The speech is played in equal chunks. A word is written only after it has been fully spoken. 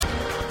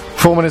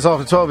4 minutes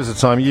after 12 is the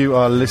time. You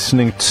are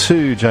listening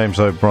to James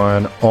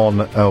O'Brien on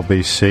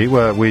LBC,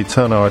 where we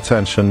turn our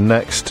attention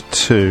next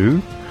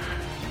to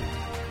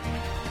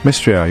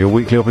Mystery Hour, your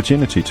weekly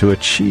opportunity to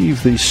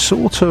achieve the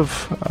sort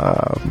of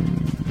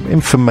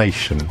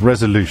information,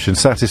 resolution,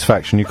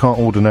 satisfaction you can't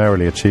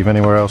ordinarily achieve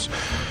anywhere else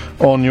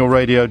on your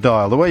radio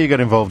dial. The way you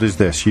get involved is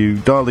this. You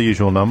dial the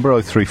usual number,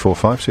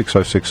 0345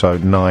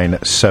 6060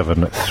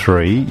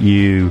 973.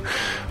 You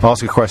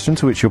ask a question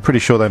to which you're pretty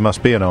sure there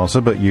must be an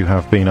answer, but you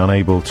have been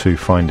unable to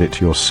find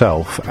it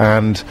yourself,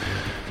 and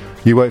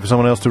you wait for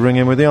someone else to ring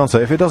in with the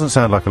answer. If it doesn't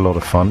sound like a lot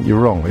of fun, you're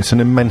wrong. It's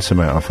an immense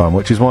amount of fun,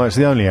 which is why it's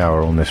the only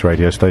hour on this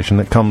radio station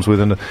that comes with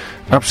an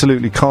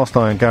absolutely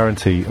cast-iron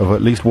guarantee of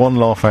at least one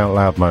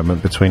laugh-out-loud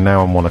moment between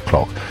now and 1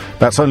 o'clock.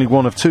 That's only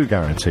one of two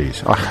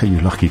guarantees. Ah, you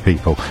lucky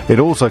people. It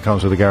also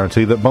comes with a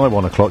guarantee that by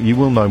 1 o'clock you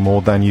will know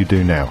more than you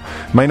do now.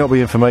 May not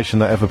be information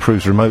that ever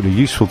proves remotely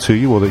useful to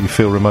you or that you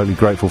feel remotely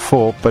grateful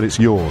for, but it's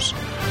yours.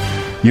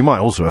 You might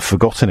also have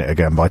forgotten it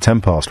again by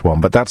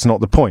 1:10, but that's not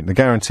the point. The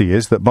guarantee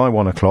is that by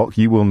 1 o'clock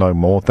you will know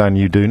more than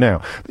you do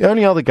now. The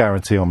only other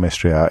guarantee on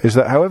Mystery Hour is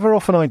that however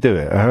often I do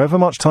it, however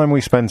much time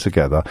we spend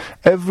together,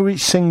 every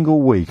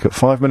single week at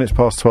 5 minutes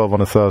past 12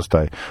 on a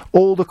Thursday,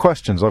 all the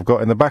questions I've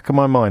got in the back of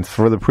my mind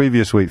for the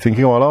previous week,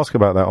 thinking, I'll ask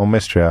about that on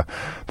Mystery Hour,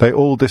 they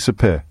all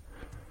disappear.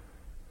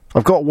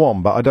 I've got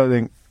one, but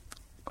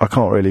I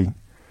can't really...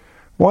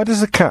 Why does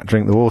the cat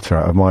drink the water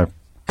out of my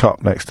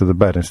cup next to the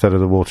bed instead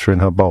of the water in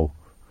her bowl?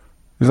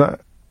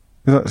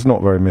 It's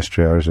not very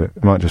Mystery Hour, is it?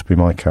 It might just be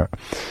my cat.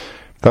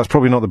 That's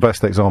probably not the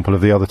best example of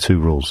the other two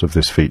rules of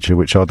this feature,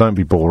 which are don't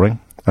be boring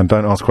and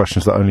don't ask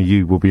questions that only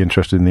you will be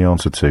interested in the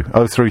answer to.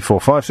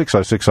 0345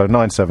 6060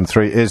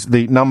 973 is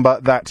the number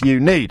that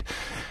you need.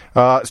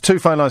 It's two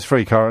phone lines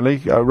free currently.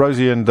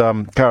 Rosie and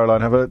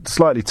Caroline have a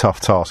slightly tough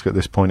task at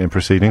this point in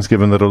proceedings,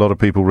 given that a lot of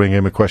people ring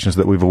in with questions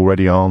that we've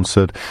already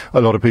answered.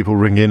 A lot of people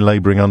ring in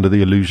labouring under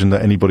the illusion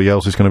that anybody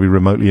else is going to be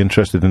remotely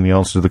interested in the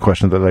answer to the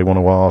question that they want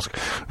to ask.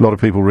 A lot of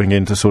people ring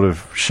in to sort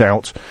of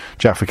shout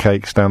Jaffa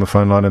Cakes down the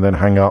phone line and then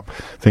hang up,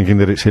 thinking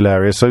that it's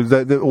hilarious. So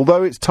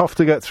although it's tough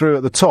to get through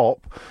at the top,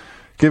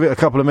 give it a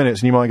couple of minutes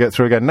and you might get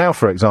through again. Now,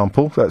 for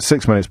example, that's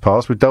 6 minutes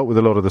past. We've dealt with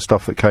a lot of the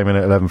stuff that came in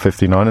at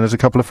 11:59, and there's a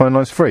couple of phone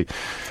lines free.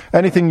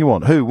 Anything you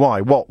want. Who,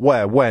 why, what,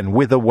 where, when,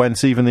 whither,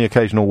 whence, even the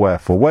occasional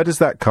wherefore. Where does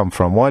that come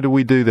from? Why do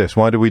we do this?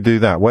 Why do we do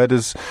that? Where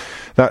does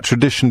that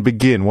tradition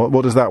begin?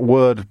 What does that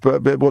word,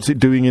 what's it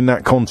doing in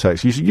that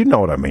context? You know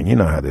what I mean. You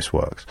know how this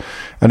works.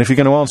 And if you're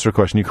going to answer a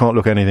question, you can't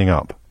look anything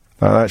up.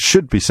 That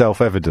should be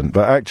self-evident,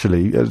 but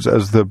actually, as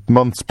the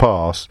months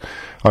pass,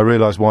 I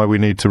realise why we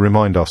need to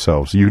remind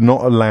ourselves. You're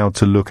not allowed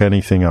to look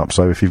anything up,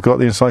 so if you've got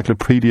the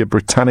Encyclopaedia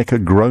Britannica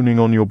groaning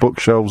on your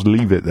bookshelves,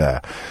 leave it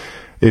there.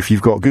 If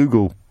you've got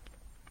Google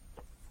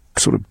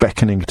sort of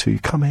beckoning to you,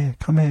 come here,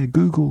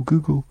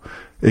 Google,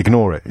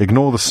 ignore it.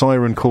 Ignore the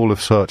siren call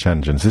of search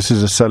engines. This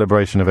is a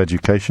celebration of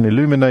education,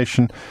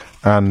 illumination,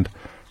 and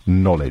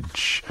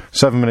knowledge.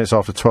 7 minutes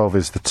after 12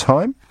 is the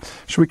time.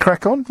 Shall we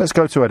crack on? Let's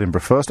go to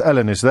Edinburgh first.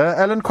 Ellen is there.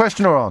 Ellen,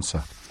 question or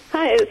answer?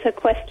 Hi, it's a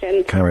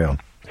question. Carry on.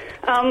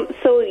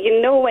 So you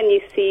know when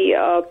you see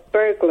a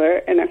burglar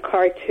in a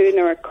cartoon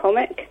or a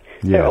comic,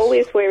 yes, they're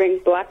always wearing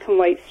black and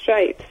white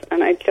stripes,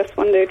 and I just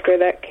wondered where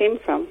that came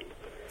from.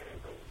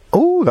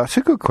 Oh, that's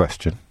a good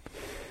question.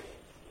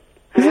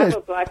 I have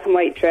a black and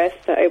white dress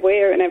that I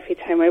wear, and every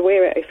time I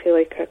wear it, I feel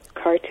like a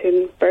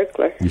cartoon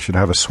burglar. You should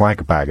have a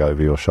swag bag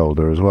over your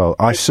shoulder as well.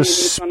 I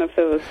suspect one of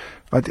those.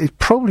 It's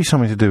probably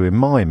something to do with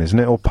mime, isn't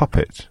it, or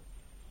puppets?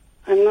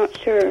 I'm not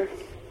sure.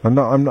 You're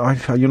not going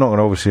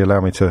to obviously allow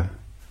me to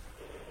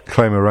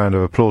claim a round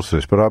of applause for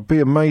this, but I'd be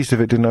amazed if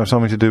it didn't have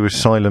something to do with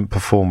silent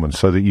performance,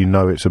 so that you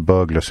know it's a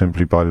burglar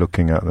simply by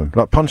looking at them.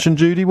 Like Punch and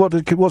Judy. What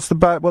does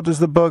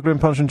the burglar in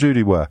Punch and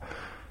Judy wear?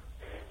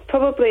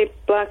 Probably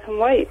black and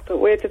white, but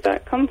where did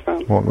that come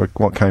from?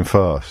 What came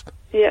first?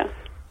 Yeah.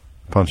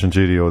 Punch and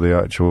Judy, or the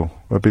actual...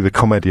 It would be the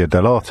Commedia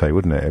dell'arte,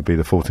 wouldn't it? It would be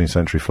the 14th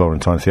century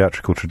Florentine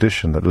theatrical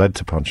tradition that led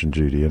to Punch and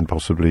Judy and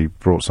possibly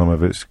brought some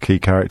of its key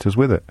characters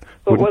with it.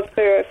 But was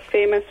there a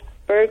famous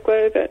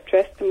burglar that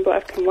dressed in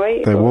black and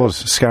white? There was.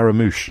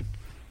 Scaramouche.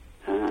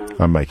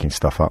 I'm making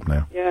stuff up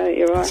now. Yeah,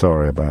 you are.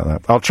 Sorry about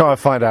that. I'll try and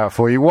find out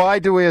for you. Why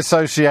do we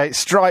associate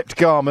striped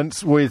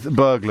garments with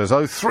burglars?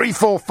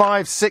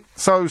 0345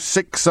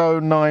 6060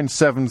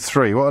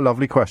 973. What a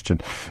lovely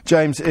question.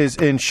 James is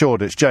in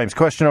Shoreditch. James,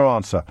 question or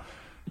answer?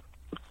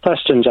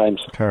 Question,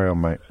 James. Carry on,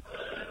 mate.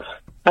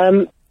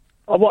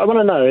 What I want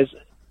to know is,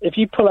 if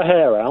you pull a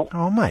hair out...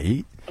 Oh,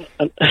 mate.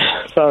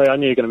 Sorry, I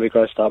knew you were going to be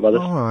grossed out by this.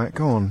 All right,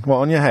 go on. What,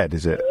 on your head,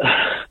 is it?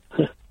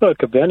 Well, it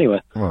could be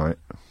anywhere. Right.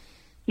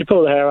 You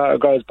pull the hair out,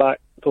 it grows back,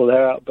 pull the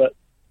hair out, but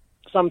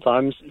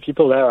sometimes, if you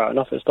pull the hair out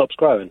enough, it stops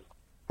growing.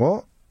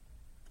 What?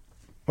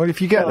 Well,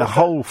 if you get the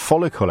whole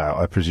follicle out,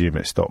 I presume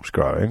it stops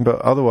growing,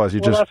 but otherwise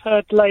you just... I've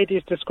heard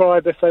ladies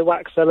describe if they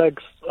wax their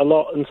legs a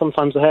lot, and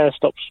sometimes the hair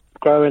stops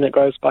growing, it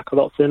grows back a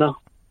lot thinner.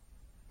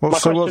 My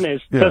question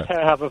is, does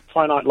hair have a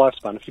finite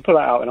lifespan? If you pull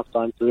it out enough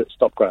times, does it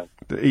stop growing?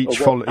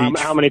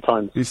 How many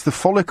times? It's the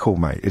follicle,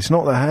 mate. It's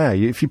not the hair.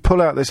 If you pull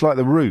out, it's like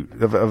the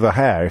root of the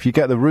hair. If you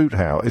get the root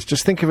out, it's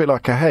just think of it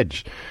like a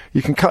hedge.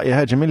 You can cut your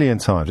hedge 1,000,000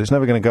 times. It's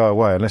never going to go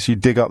away unless you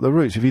dig up the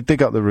roots. If you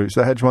dig up the roots,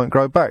 the hedge won't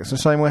grow back. It's the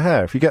same with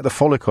hair. If you get the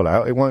follicle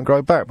out, it won't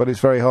grow back, but it's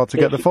very hard to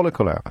get the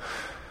follicle out.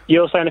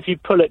 You're saying if you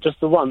pull it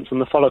just the once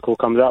and the follicle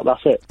comes out,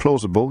 that's it?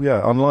 Plausible,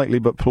 yeah. Unlikely,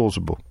 but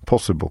plausible.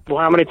 Possible. Well,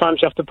 how many times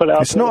do you have to pull it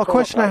out? It's not a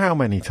question of how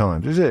many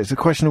times, is it? It's a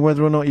question of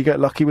whether or not you get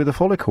lucky with the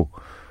follicle.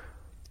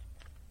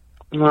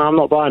 No, I'm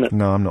not buying it.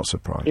 No, I'm not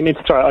surprised. You need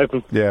to try it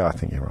open. Yeah, I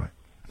think you're right.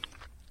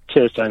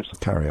 Cheers, James.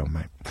 Carry on,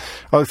 mate.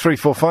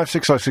 0345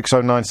 6060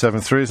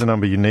 973 is the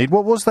number you need.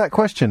 What was that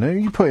question? Who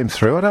you put him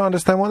through? I don't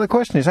understand what the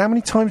question is. How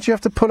many times do you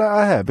have to pull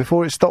out a hair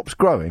before it stops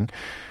growing?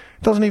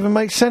 Doesn't even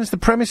make sense. The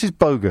premise is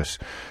bogus.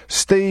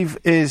 Steve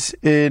is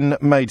in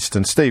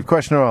Maidstone. Steve,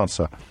 question or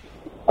answer?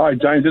 Hi,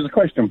 James. There's a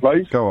question,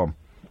 please. Go on.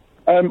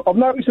 I've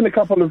noticed in a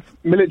couple of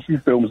military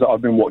films that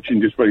I've been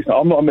watching just recently,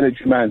 I'm not a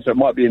military man, so it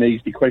might be an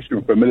easy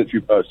question for a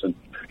military person.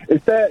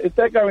 If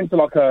they're going to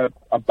like a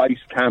base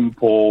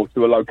camp or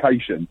to a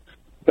location,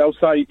 they'll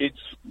say it's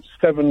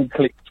 7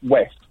 clicks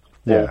west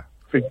or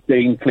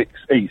 15 clicks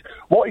east.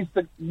 What is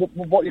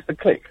the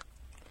click?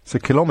 It's a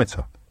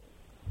kilometre.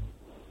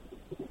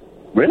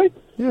 Really?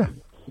 Yeah.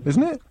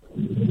 Isn't it?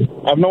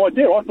 I've no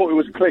idea. I thought it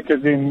was click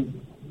as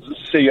in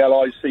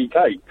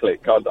C-L-I-C-K,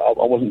 click. I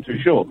wasn't too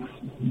sure.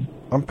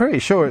 I'm pretty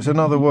sure it's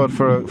another word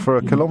for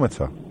a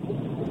kilometre.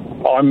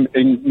 I'm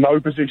in no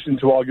position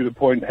to argue the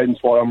point, hence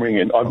why I'm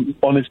ringing. I've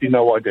honestly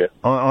no idea.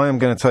 I am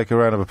going to take a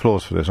round of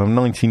applause for this. I'm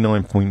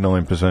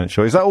 99.9%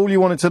 sure. Is that all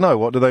you wanted to know?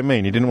 What do they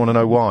mean? You didn't want to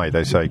know why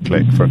they say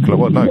click for a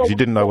kilometre? No, because you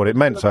didn't know what it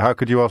meant, so how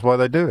could you ask why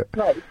they do it?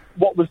 No,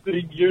 what was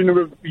the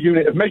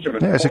unit of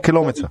measurement? Yeah, it's a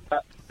kilometre.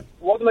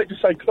 Why don't they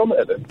just say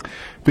kilometre then?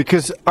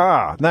 Because,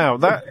 now,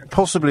 that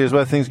possibly is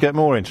where things get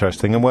more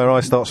interesting and where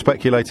I start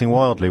speculating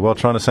wildly while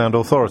trying to sound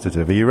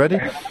authoritative. Are you ready?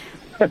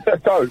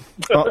 Go.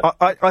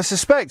 I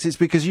suspect it's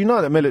because you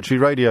know that military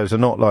radios are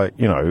not like,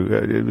 I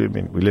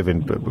mean, we live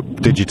in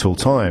digital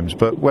times,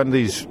 but when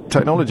these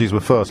technologies were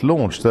first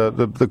launched,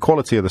 the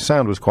quality of the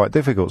sound was quite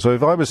difficult. So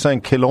if I was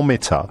saying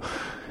kilometre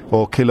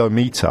or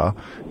kilometre,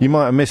 you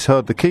might have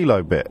misheard the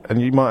kilo bit,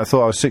 and you might have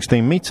thought I was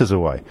 16 metres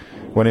away,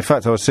 when in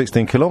fact I was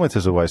 16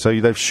 kilometres away. So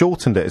they've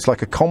shortened it. It's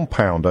like a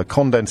compound, a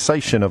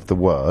condensation of the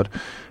word,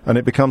 and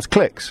it becomes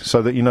clicks,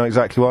 so that you know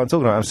exactly what I'm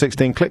talking about. I'm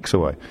 16 clicks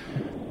away.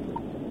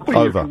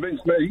 Well, you've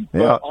convinced me,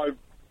 but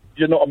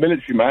you're not a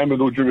military man, with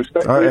all due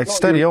respect.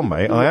 Steady on,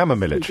 mate. I am a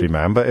military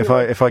man, but if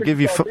I give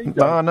you...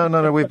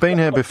 No, we've been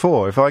here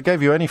before. If I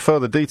gave you any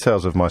further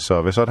details of my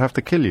service, I'd have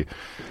to kill you.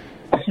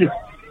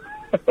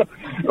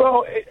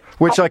 Well...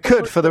 Which I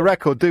could, for the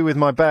record, do with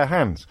my bare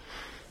hands.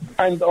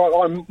 And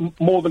I'm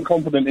more than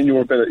confident in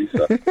your ability,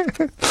 sir.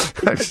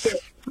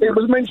 It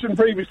was mentioned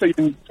previously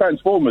in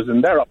Transformers,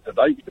 and they're up to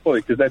date,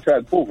 because they're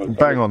Transformers.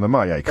 Bang on the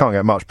money. Yeah, you can't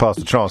get much past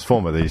the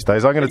Transformer these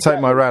days. I'm going to take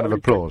my round of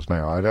applause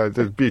now.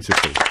 It's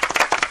beautiful.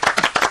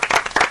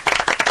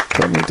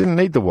 You didn't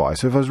need the why,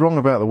 so if I was wrong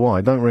about the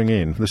why, don't ring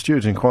in. The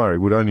steward's inquiry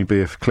would only be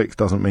if clicks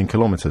doesn't mean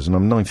kilometres, and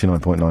I'm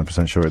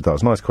 99.9% sure it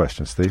does. Nice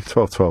question, Steve.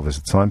 12:12 is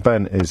the time.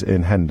 Ben is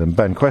in Hendon.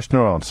 Ben, question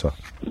or answer?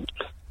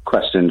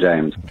 Question,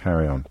 James.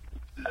 Carry on.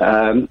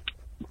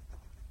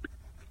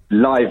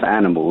 Live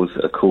animals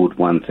are called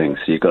one thing.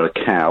 So you've got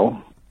a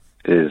cow,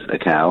 is a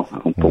cow,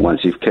 but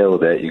once you've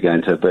killed it, you go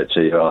into a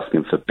butcher, you're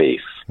asking for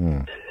beef.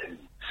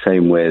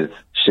 Same with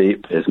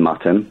sheep is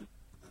mutton,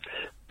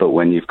 but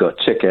when you've got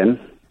chicken,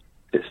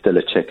 it's still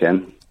a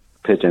chicken.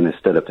 Pigeon is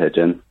still a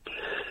pigeon.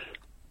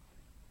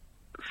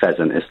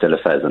 Pheasant is still a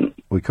pheasant.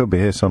 We could be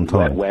here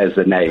sometime. Where's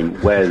the name?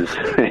 Where's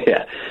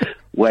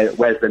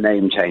the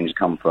name change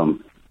come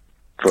from?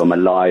 From a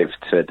live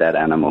to a dead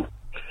animal.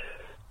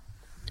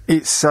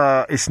 It's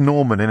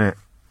Norman, isn't it?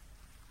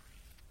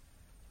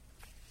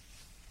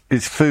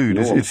 It's food.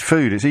 It's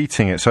food. It's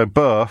eating it. So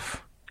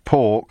birth,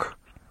 pork,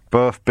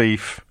 birth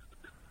beef,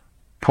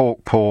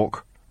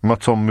 pork,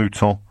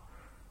 mouton.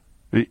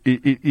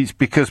 It's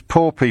because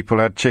poor people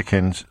had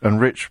chickens and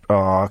rich...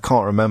 I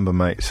can't remember,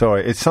 mate.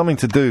 Sorry. It's something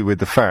to do with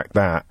the fact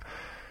that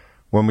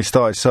when we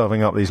started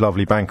serving up these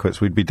lovely banquets,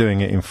 we'd be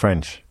doing it in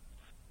French.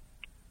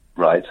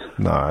 Right.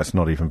 No, it's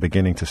not even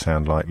beginning to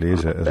sound likely,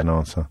 is it, as an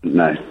answer?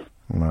 No.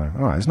 All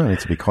right, there's no need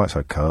to be quite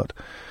so curt.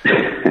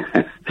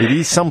 It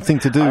is something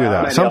to do with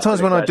that.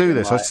 Sometimes when I do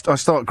this, I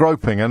start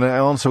groping and an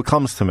answer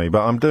comes to me,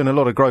 but I'm doing a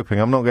lot of groping.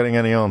 I'm not getting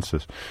any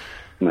answers.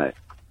 No.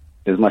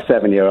 It was my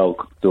 7-year-old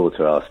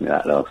daughter asked me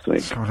that last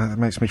week. God, that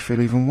makes me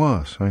feel even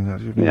worse. I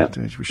mean,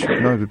 we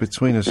should know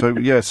between us.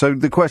 So, so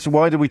the question,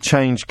 why do we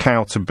change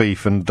cow to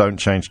beef and don't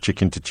change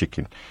chicken to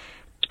chicken?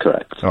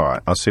 Correct. All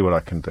right, I'll see what I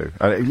can do.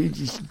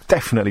 It's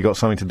definitely got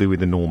something to do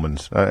with the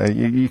Normans.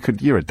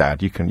 You're a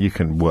dad. You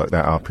can work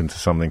that up into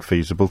something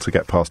feasible to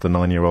get past a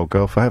 9-year-old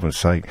girl, for heaven's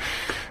sake.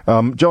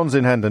 John's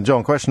in Hendon.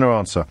 John, question or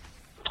answer?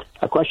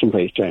 A question,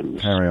 please,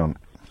 James. Carry on.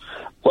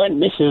 When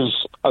Mrs.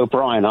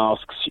 O'Brien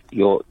asks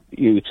you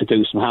to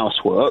do some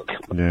housework,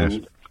 yes,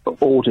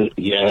 orders,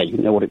 you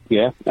know what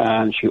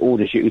and she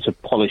orders you to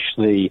polish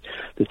the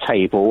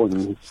table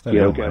and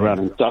go around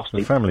and dust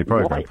it. Family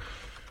program.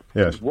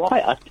 Yes.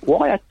 Why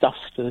are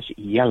dusters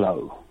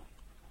yellow?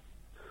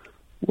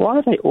 Why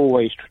are they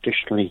always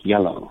traditionally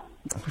yellow?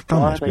 We've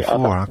done this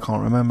before. I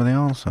can't remember the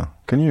answer.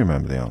 Can you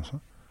remember the answer?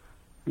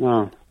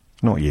 No.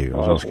 Not you. I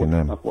was asking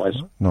them.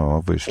 No,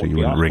 obviously you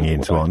wouldn't ring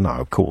into our... No,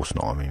 of course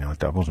not. I mean, I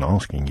wasn't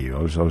asking you.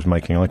 I was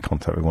making eye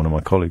contact with one of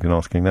my colleagues and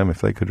asking them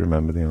if they could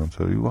remember the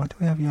answer. Why do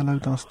we have yellow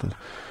dusters?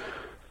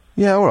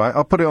 Yeah, all right.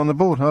 I'll put it on the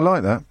board. I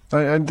like that.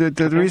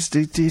 There is...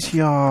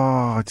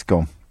 it's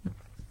gone.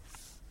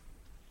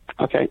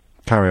 Okay.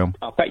 Carry on.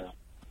 Okay.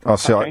 I'll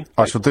see. Okay.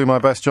 I shall do my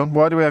best, John.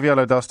 Why do we have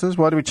yellow dusters?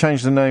 Why do we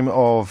change the name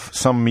of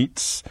some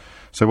meats?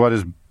 So why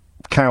does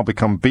cow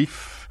become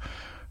beef?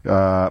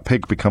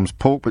 Pig becomes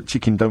pork, but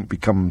chicken don't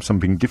become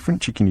something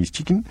different. Chicken is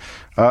chicken.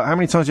 How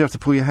many times do you have to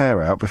pull your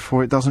hair out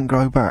before it doesn't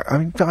grow back? I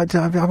mean, I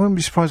wouldn't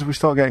be surprised if we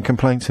start getting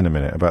complaints in a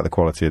minute about the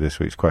quality of this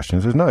week's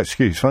questions. There's no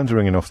excuse. Phones are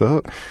ringing off the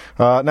hook.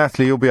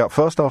 Natalie, you'll be up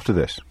first after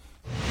this.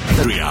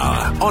 3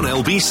 Hour on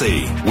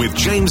LBC with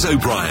James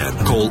O'Brien.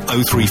 Call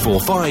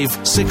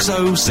 0345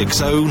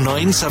 6060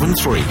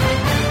 973.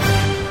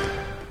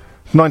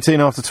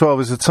 19 after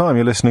 12 is the time.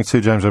 You're listening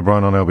to James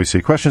O'Brien on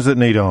LBC. Questions that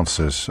need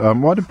answers.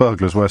 Why do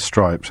burglars wear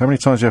stripes? How many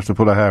times do you have to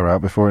pull a hair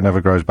out before it never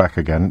grows back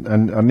again?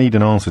 And I need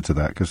an answer to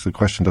that because the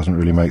question doesn't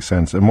really make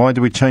sense. And why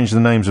do we change the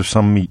names of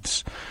some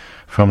meats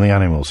from the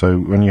animal? So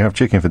when you have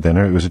chicken for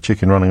dinner, it was a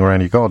chicken running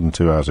around your garden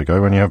 2 hours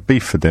ago. When you have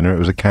beef for dinner, it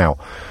was a cow.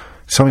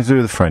 Something to do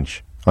with the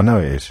French. I know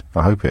it is.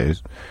 I hope it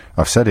is.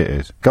 I've said it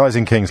is. Guy's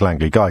in Kings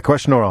Langley. Guy,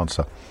 question or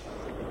answer?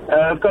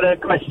 I've got a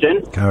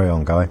question. Carry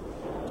on, Guy.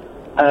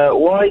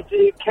 Why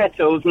do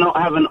kettles not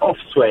have an off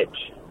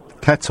switch?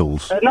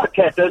 Kettles? Not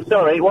kettles,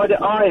 sorry. Why do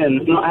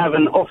irons not have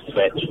an off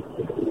switch?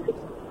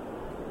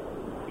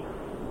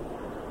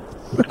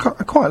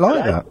 I quite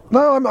like that.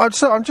 No,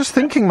 I'm just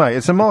thinking, mate.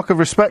 It's a mark of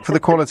respect for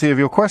the quality of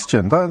your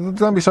question.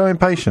 Don't be so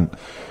impatient.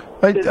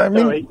 I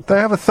mean, they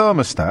have a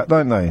thermostat,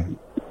 don't they?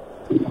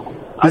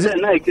 I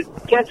don't know, because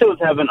kettles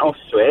have an off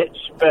switch,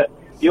 but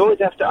you always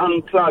have to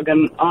unplug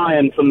an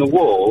iron from the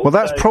wall. Well,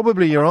 that's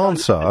probably your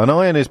answer. An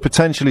iron is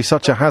potentially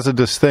such a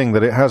hazardous thing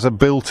that it has a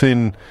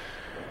built-in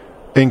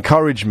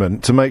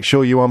encouragement to make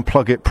sure you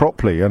unplug it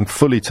properly and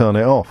fully turn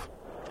it off.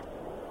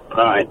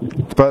 Right.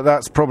 But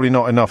that's probably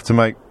not enough to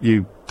make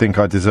you think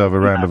I deserve a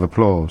round of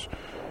applause.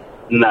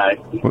 No.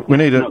 We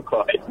need not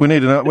quite. We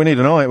need an iron. We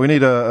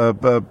need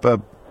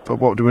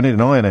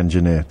an iron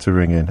engineer to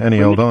ring in.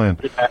 Any old iron.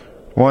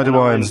 Why do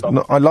irons...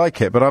 I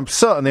like it, but I'm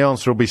certain the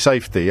answer will be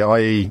safety,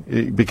 i.e.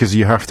 because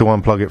you have to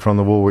unplug it from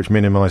the wall, which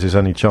minimises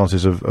any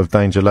chances of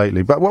danger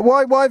lately. But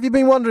why have you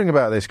been wondering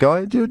about this,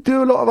 Guy? Do you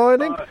do a lot of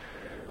ironing?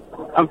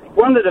 I've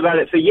wondered about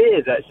it for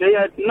years, actually.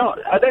 I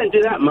don't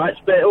do that much,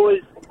 but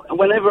always,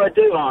 whenever I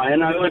do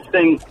iron, I always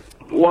think,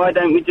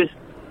 can't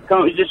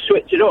we just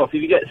switch it off?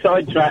 If you get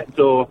sidetracked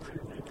or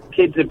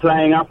kids are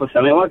playing up or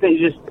something, why can't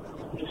you just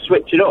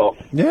switch it off?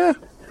 Yeah.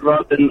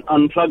 Rather than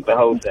unplug the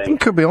whole thing. You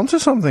could be onto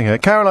something here.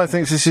 Caroline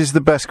thinks this is the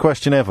best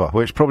question ever,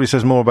 which probably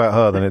says more about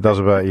her than it does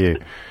about you.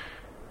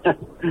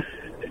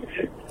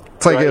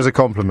 Take it as a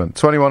compliment.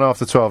 21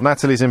 after 12.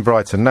 Natalie's in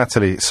Brighton.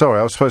 Natalie,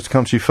 sorry, I was supposed to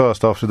come to you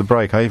first after the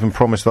break. I even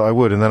promised that I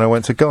would, and then I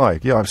went to Guy.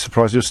 Yeah, I'm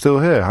surprised you're still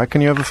here. How can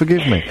you ever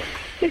forgive me?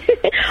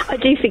 I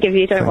do forgive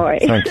you, don't worry.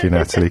 Thank you,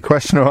 Natalie.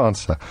 Question or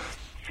answer?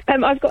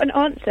 I've got an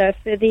answer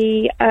for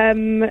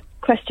the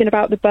question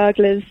about the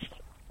burglars,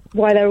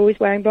 why they're always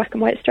wearing black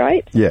and white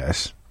stripes.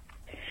 Yes.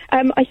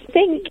 I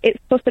think it's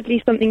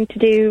possibly something to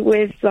do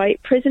with,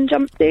 like, prison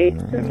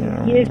jumpsuits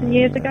from years and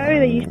years ago.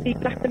 They used to be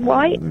black and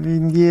white.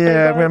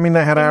 Yeah, I mean,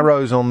 they had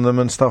arrows on them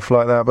and stuff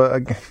like that,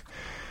 but...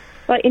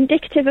 like,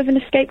 indicative of an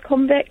escaped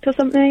convict or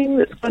something?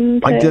 That's fun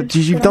to...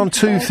 You've done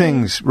two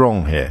things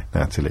wrong here,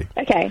 Natalie.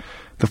 Okay.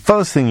 The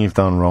first thing you've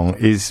done wrong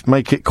is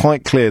make it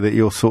quite clear that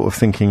you're sort of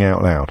thinking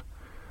out loud.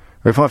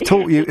 If I've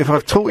taught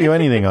you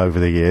anything over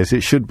the years,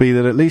 it should be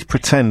that at least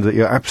pretend that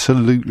you're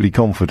absolutely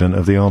confident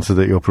of the answer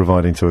that you're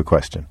providing to a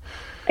question.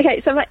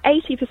 Okay, so I'm like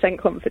 80%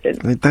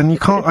 confident. Then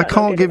I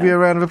can't give you a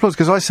round of applause,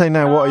 because I say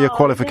now, what are your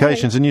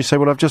qualifications? And you say,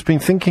 well, I've just been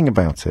thinking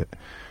about it.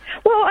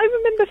 Well, I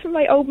remember from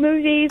my old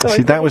movies...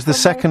 See, that was the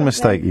second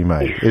mistake you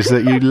made, is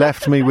that you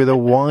left me with a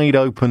wide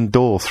open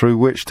door through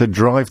which to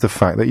drive the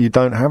fact that you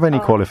don't have any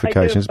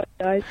qualifications.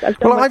 I do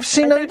apologise. I've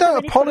seen... No, you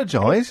don't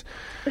apologise.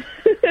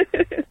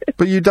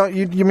 But you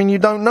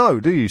don't know,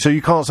 do you? So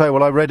you can't say,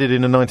 well, I read it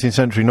in a 19th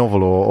century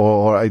novel,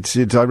 or I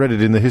read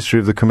it in the history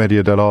of the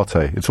Commedia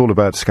dell'arte. It's all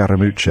about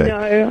Scaramucci.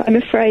 No, I'm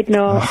afraid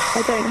not.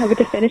 I don't have a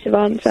definitive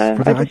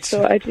answer. I just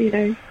thought I'd,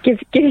 give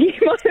you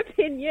my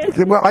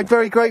opinion. Well, I'm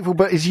very grateful,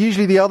 but it's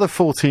usually the other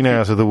 14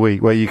 hours of the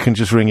week where you can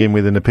just ring in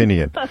with an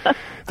opinion.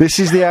 This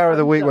is the hour of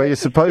the week where you're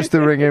supposed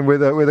to ring in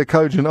with a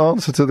cogent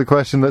answer to the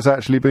question that's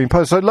actually being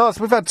posed. So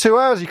we've had 2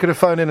 hours. You could have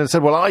phoned in and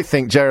said, well, I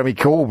think Jeremy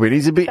Corbyn,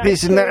 he's a bit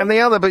this and that and the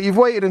other, but you've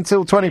waited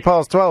until 20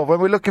 past 12 when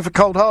we're looking for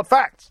cold, hard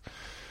facts.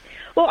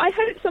 Well, I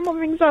hope someone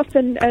rings up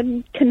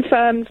and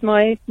confirms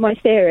my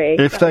theory.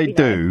 If they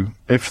do,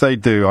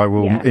 I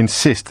will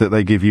insist that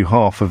they give you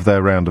half of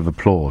their round of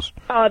applause.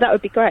 Oh, that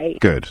would be great.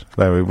 Good.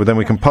 Then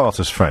we can part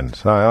as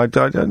friends. I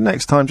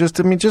next time, just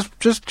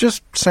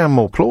sound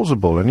more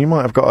plausible, and you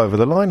might have got over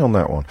the line on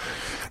that one.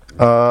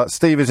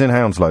 Steve is in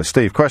Hounslow.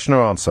 Steve, question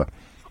or answer?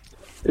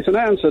 It's an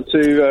answer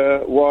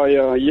to why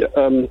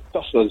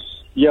dusters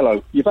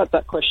yellow. You've had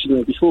that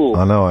question before.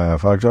 I know I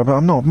have.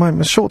 I'm not. My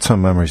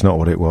short-term memory's not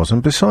what it was,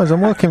 and besides,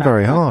 I'm working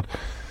very hard.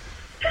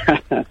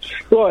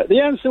 Right.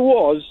 The answer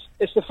was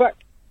it's the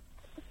fact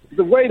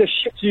the way the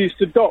ships used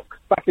to dock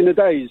back in the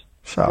days.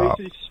 Shut up.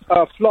 They used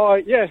to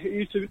fly. Yeah, they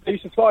used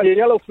to fly a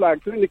yellow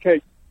flag to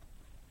indicate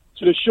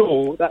to the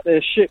shore that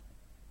their ship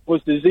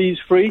was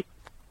disease-free.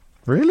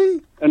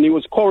 Really? And it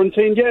was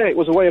quarantined. Yeah, it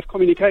was a way of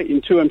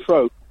communicating to and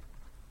fro.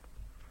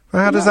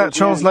 How does that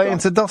translate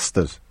into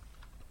dusters?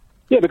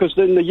 Yeah, because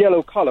then the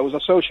yellow colour was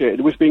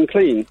associated with being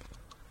clean.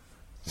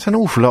 It's an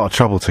awful lot of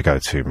trouble to go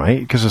to,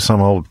 mate, because of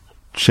some old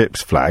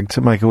ship's flag to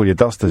make all your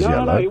dusters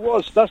yellow. No, it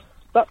was.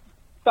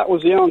 That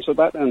was the answer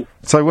back then.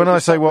 So when I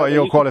say what are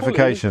your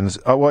qualifications,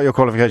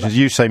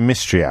 you say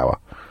mystery hour.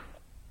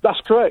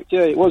 That's correct.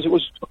 Yeah, it was. It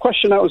was a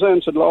question that was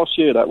answered last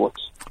year. That was.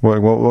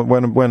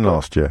 When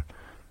last year?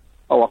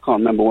 Oh, I can't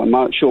remember when.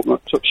 My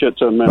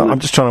short-term memory. No, I'm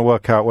just trying to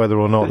work out whether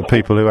or not the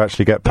people who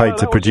actually get paid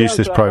to produce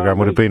this programme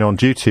would have been on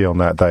duty on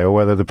that day, or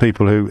whether the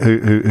people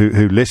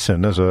who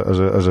listen as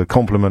a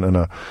compliment and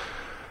a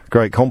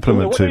great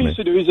compliment to me. What they used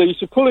to do is they used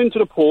to pull into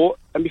the port,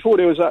 and before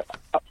they was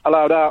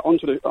allowed out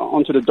onto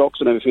the docks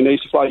and everything, they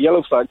used to fly a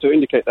yellow flag to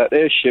indicate that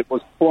their ship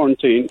was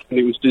quarantined and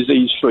it was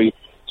disease-free.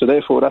 So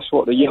therefore, that's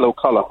what the yellow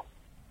colour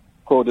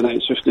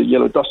coordinates with the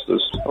yellow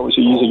dusters.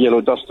 Obviously, use a yellow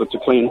duster to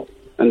clean,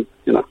 and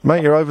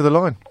Mate, you're over the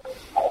line.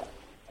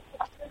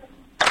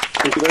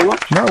 Thank you very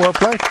much. No, well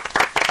played.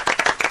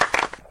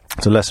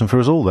 It's a lesson for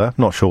us all there.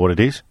 Not sure what it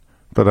is,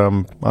 but I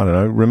don't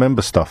know.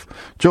 Remember stuff.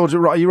 Georgia,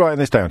 are you writing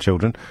this down,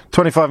 children?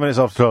 25 minutes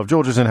after 12.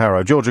 Georgia's in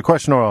Harrow. Georgia,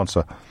 question or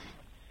answer?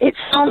 It's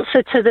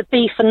answer to the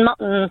beef and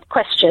mutton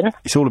question.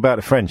 It's all about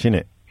the French, isn't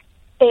it?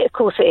 Of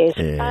course it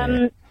is.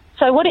 Yeah.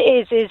 So what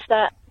it is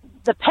that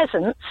the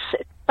peasants,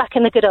 back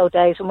in the good old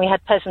days when we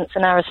had peasants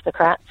and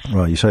aristocrats...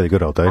 Well, you say the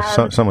good old days.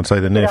 Some would say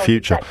the near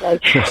future.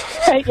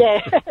 Exactly.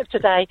 Yeah,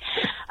 today.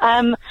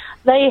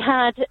 They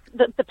had...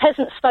 The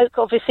peasants spoke,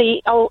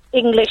 obviously,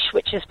 English,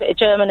 which is a bit of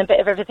German and a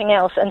bit of everything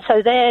else, and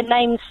so their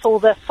names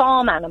for the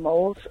farm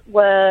animals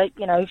were,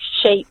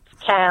 sheep,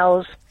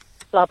 cows,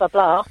 blah, blah,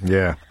 blah.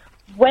 Yeah.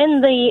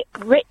 When the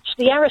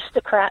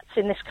aristocrats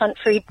in this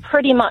country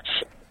pretty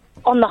much,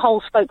 on the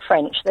whole, spoke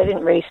French. They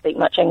didn't really speak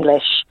much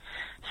English.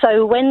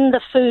 So when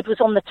the food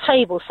was on the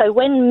table, so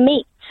when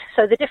meat,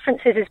 so the difference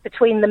is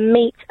between the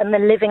meat and the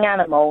living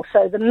animal.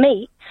 So the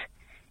meat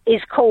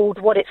is called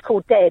what it's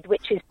called dead,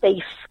 which is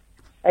beef.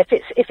 If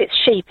it's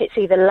sheep, it's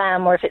either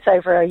lamb, or if it's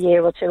over a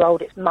year or two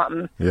old, it's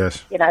mutton.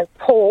 Yes.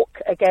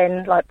 Pork,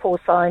 again, like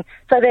porcine.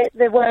 So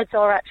the words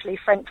are actually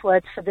French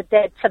words for the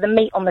dead, for the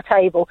meat on the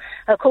table.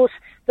 Of course,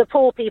 the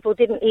poor people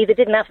didn't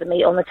have the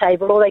meat on the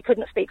table, or they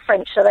couldn't speak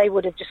French, so they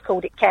would have just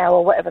called it cow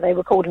or whatever they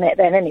were calling it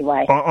then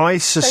anyway.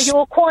 So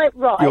you're quite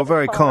right. You're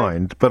very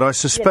kind, but I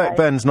suspect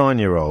Ben's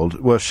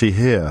 9-year-old, were she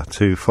here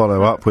to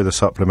follow up with a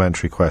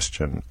supplementary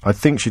question, I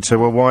think she'd say,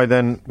 well, why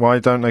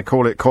don't they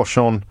call it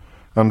cochon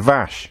and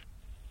vache?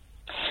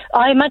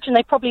 I imagine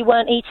they probably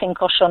weren't eating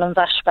cochon and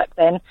vache back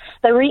then.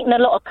 They were eating a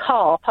lot of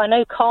carp. I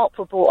know carp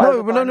were brought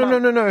over.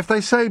 No. If they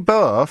say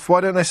bœuf,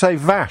 why don't they say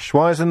vache?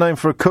 Why is the name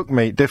for a cooked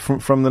meat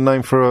different from the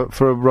name for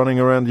a running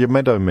around your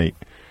meadow meat?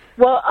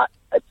 Well,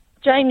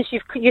 James,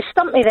 you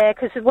stumped me there,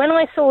 because when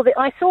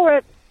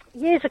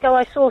years ago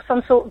I saw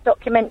some sort of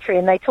documentary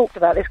and they talked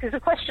about this, because the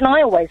question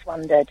I always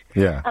wondered.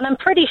 Yeah. And I'm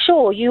pretty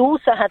sure you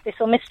also had this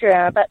on Mystery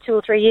Hour about 2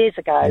 or 3 years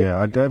ago.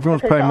 Yeah,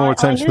 everyone's paying more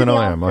attention than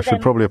I am. I should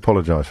probably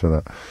apologise for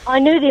that. I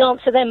knew the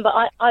answer then, but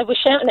I was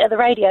shouting it at the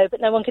radio, but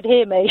no one could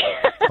hear me.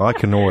 I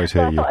can always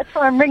hear so you. I thought I'd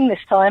try and ring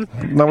this time.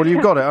 No, well,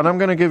 you've got it, and I'm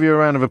going to give you a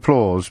round of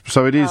applause.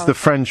 So it is the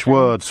French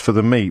words for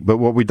the meat, but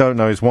what we don't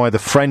know is why the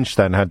French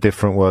then had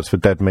different words for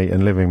dead meat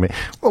and living meat.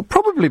 Well,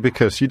 probably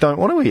because you don't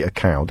want to eat a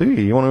cow, do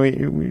you? You want to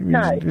eat...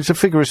 No. It's a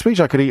figure of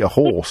speech. I could eat a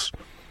horse.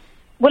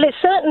 Well, it's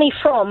certainly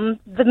from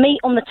the meat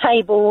on the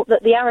table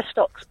that the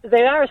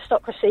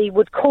aristocracy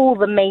would call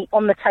the meat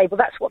on the table.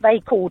 That's what they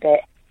called it.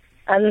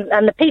 And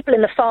the people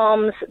in the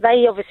farms,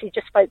 they obviously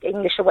just spoke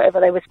English or whatever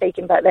they were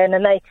speaking back then,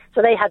 and they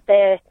had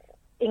their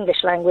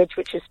English language,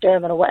 which is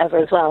German or whatever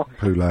as well.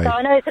 Poulet. So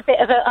I know it's a bit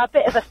of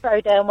a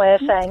throwdown way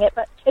of saying it,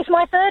 but it's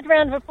my third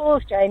round of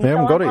applause, James. You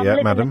haven't got it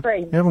yet, madam.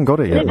 You haven't got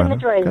it yet, madam.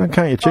 Don't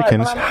count your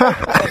chickens.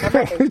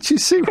 Right, did you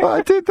see what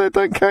I did there?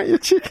 Don't count your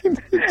chickens.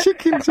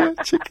 Chickens.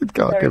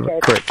 God, give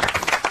it quick.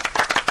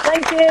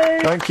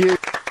 Thank you.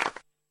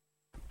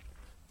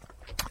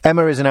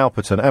 Emma is in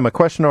Alperton. Emma,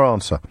 question or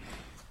answer?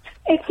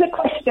 It's a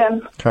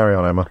question. Carry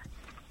on, Emma.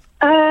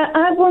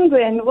 I'm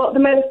wondering what the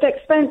most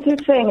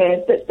expensive thing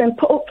is that's been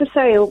put up for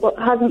sale but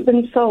hasn't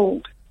been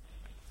sold.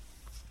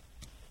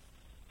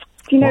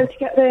 Do you know,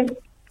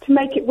 to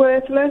make it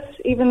worthless,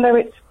 even though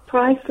it's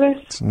price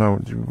list. No,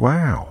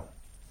 wow.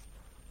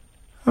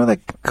 Oh,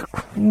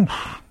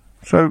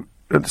 so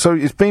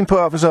it's been put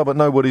up for sale, but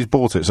nobody's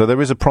bought it. So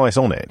there is a price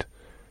on it.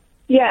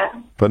 Yeah.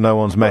 But no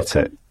one's met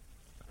it.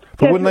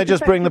 But Yeah, wouldn't they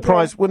just bring the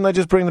price? Wouldn't they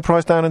just bring the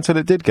price down until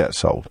it did get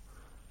sold?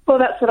 Well,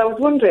 that's what I was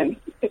wondering.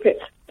 If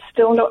it's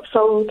still not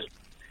sold.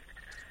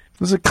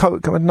 There's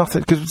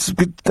nothing, because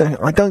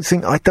I don't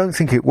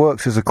think it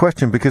works as a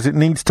question, because it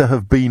needs to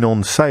have been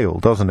on sale,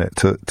 doesn't it,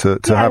 to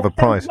have a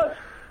price?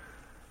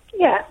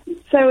 Yeah,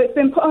 so it's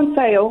been put on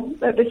sale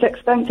at this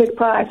expensive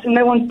price and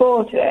no one's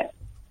bought it.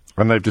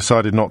 And they've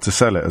decided not to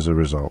sell it as a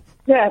result.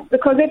 Yeah,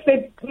 because if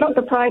they'd knocked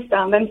the price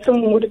down, then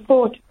someone would have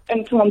bought it,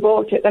 and someone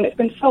bought it, then it's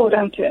been sold,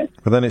 hasn't it?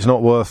 But then it's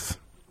not worth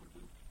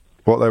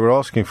what they were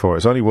asking for.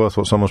 It's only worth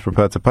what someone's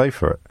prepared to pay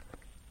for it.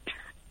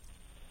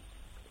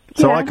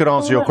 So I could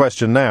answer your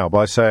question now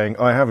by saying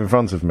I have in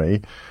front of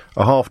me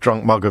a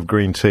half-drunk mug of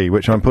green tea,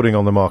 which I'm putting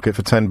on the market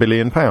for £10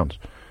 billion. Well,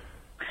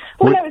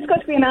 no, it's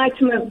got to be an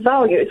item of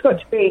value. It's got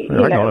to be,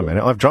 Hang on a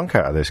minute. I've drunk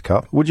out of this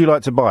cup. Would you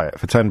like to buy it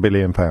for £10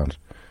 billion?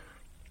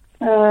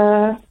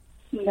 No.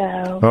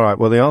 All right,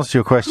 well, the answer to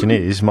your question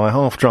is my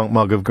half-drunk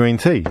mug of green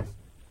tea.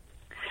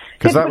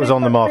 Because that was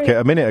on the market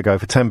a minute ago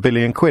for £10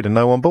 billion and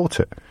no one bought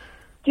it.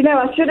 Do you know,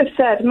 I should have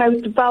said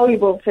most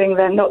valuable thing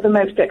then, not the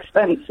most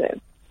expensive.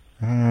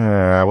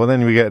 Well,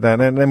 then we get down.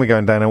 Then we're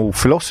going down all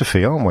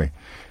philosophy, aren't we?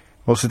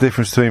 What's the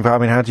difference between? I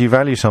mean, how do you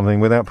value something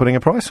without putting a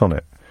price on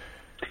it?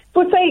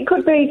 But say it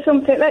could be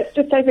something. Let's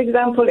just say, for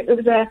example, it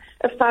was a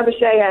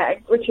Fabergé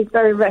egg, which is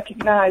very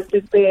recognised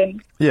as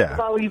being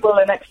valuable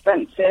and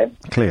expensive.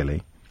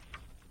 Clearly,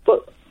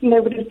 but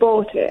nobody's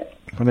bought it.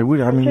 Well, they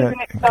would. I mean,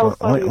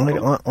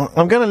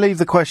 I'm going to leave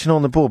the question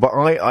on the board, but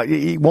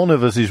one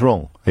of us is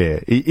wrong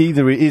here.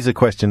 Either it is a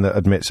question that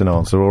admits an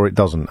answer, or it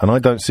doesn't, and I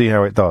don't see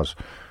how it does.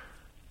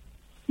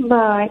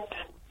 Right.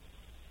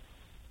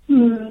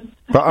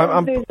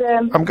 But there's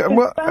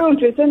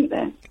boundaries, isn't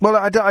there? Well,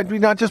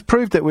 I just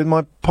proved it with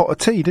my pot of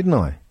tea, didn't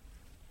I?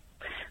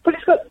 But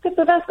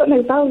that's got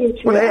no value to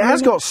it. Well, it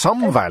has got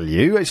some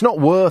value. It's not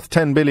worth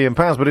 £10 billion,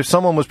 but if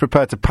someone was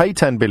prepared to pay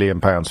 £10 billion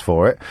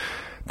for it,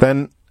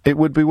 then it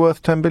would be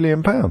worth £10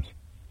 billion.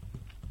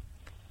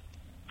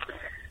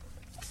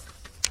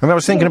 And I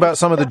was thinking about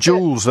some of the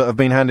jewels that have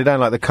been handed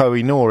down, like the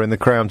Koh-i-Noor in the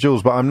Crown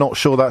Jewels, but I'm not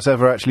sure that's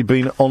ever actually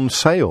been on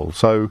sale,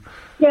 so...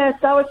 Yes,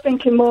 I was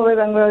thinking more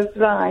than Rose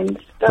Vines.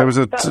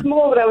 That's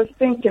more what I was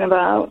thinking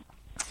about.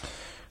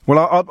 Well,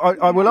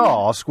 I will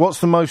ask, what's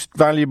the most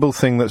valuable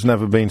thing that's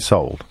never been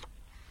sold?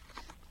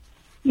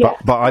 Yeah.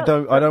 But I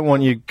don't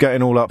want you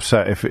getting all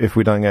upset if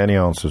we don't get any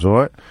answers, all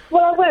right?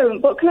 Well, I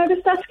won't, but can I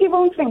just ask you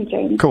one thing,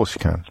 James? Of course you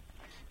can.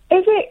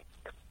 Is it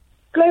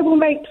Global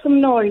Make Some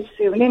Noise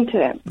soon, isn't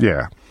it?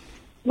 Yeah.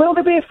 Will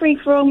there be a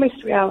free-for-all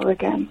mystery hour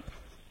again?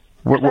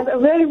 A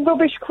really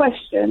rubbish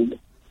question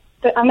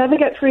that I never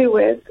get through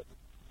with.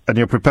 And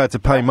you're prepared to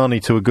pay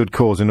money to a good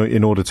cause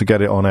in order to get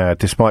it on air,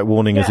 despite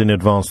warning us in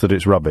advance that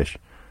it's rubbish?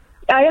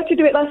 I had to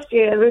do it last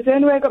year. It was the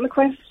only way I got my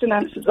question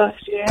answered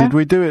last year. Did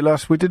we do it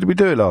last? Did we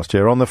do it last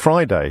year on the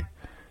Friday?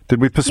 Did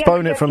we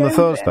postpone it from the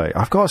Thursday?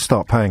 I've got to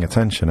start paying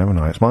attention, haven't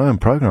I? It's my own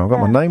programme. I've got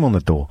my name on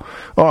the door.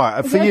 All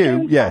right, for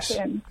you, yes.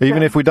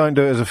 Even if we don't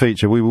do it as a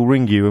feature, we will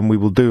ring you and we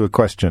will do a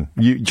question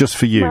just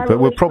for you. But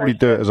we'll probably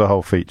do it as a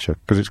whole feature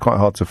because it's quite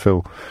hard to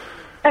fill.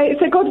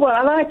 It's a good one.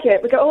 I like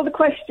it. We got all the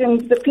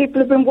questions that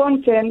people have been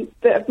wanting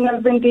that have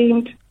never been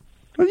deemed.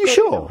 Are you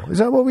sure? Is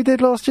that what we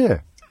did last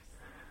year?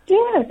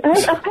 Yeah,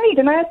 I paid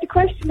and I asked a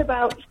question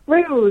about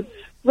screws.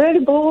 Really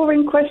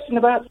boring question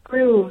about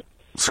screws.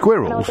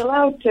 Squirrels? And I was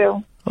allowed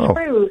to. Oh.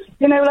 Screws.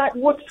 You know, like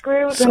wood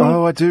screws.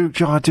 I do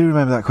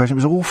remember that question.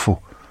 It was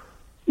awful.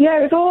 Yeah,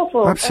 it was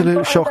awful.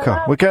 Absolute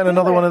shocker. We're getting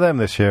another one of them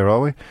this year,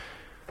 are we?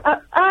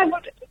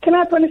 Can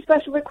I put in a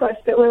special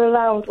request that we're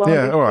allowed one?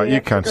 Yeah, all right,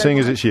 you can, seeing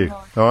as it's you.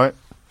 All right?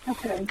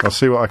 Okay. I'll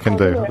see what I can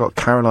do. I've got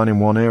Caroline in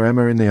one ear,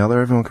 Emma in the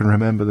other. Everyone can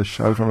remember the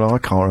show from... I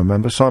can't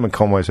remember. Simon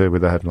Conway's here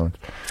with the headlines.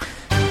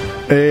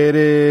 It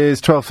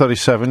is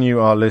 12:37. You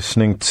are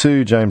listening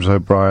to James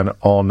O'Brien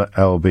on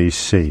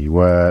LBC,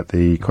 where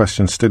the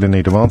questions still in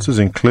need of answers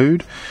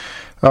include...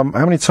 how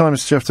many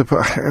times do you have to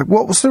put...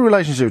 What was the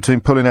relationship between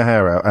pulling a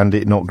hair out and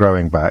it not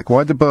growing back?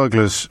 Why do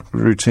burglars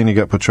routinely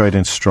get portrayed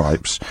in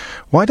stripes?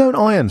 Why don't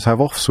irons have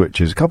off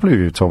switches? A couple of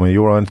you have told me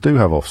your irons do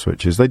have off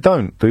switches. They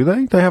don't, do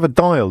they? They have a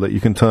dial that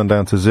you can turn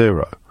down to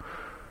 0.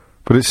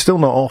 But it's still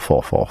not off.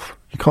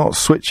 You can't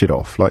switch it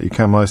off like you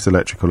can most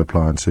electrical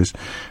appliances.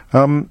 Is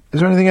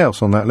there anything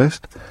else on that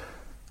list?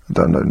 I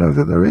don't know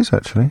that there is,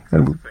 actually.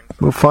 And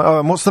we'll find... Oh,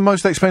 and what's the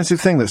most expensive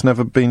thing that's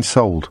never been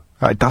sold?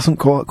 It doesn't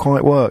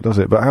quite work, does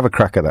it? But have a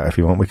crack at that if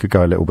you want. We could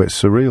go a little bit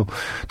surreal.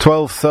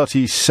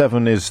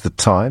 12:37 is the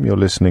time. You're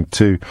listening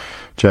to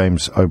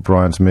James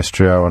O'Brien's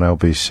Mystery Hour on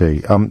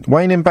LBC.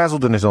 Wayne in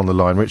Basildon is on the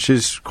line, which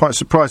is quite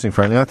surprising,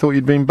 frankly. I thought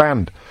you'd been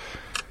banned.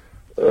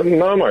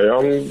 No,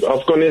 mate.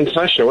 I've gone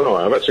international, haven't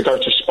I? I've had to go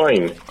to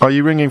Spain. Are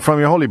you ringing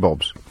from your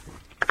hollybobs?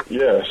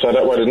 Yeah, so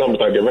that way the numbers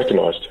don't get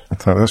recognised.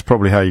 So that's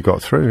probably how you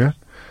got through, yeah?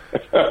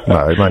 No,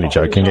 I'm only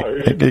joking.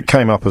 It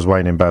came up as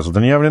Wayne in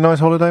Basildon. You having a nice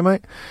holiday,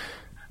 mate?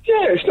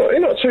 Yeah, it's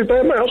not too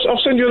bad, mate.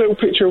 I'll send you a little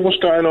picture of what's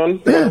going on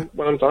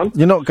when I'm done.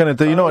 You're not going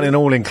to do. You're not in an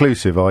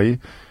all-inclusive, are you?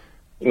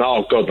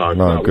 No, God, no.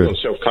 No, good. We're on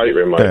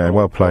self-catering, mate. Yeah,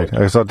 well played.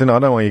 Because I don't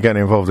want you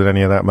getting involved in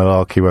any of that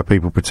malarkey where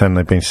people pretend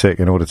they've been sick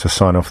in order to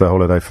sign off their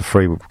holiday for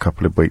free a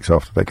couple of weeks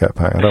after they get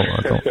paid. I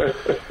don't.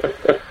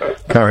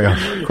 Carry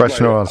on.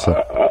 Question or answer?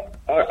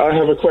 I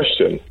have a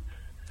question.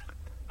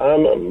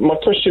 My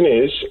question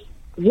is,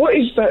 what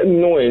is that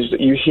noise that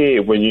you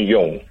hear when you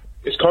yawn?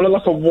 It's kind of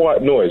like a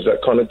white noise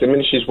that kind of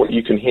diminishes what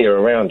you can hear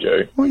around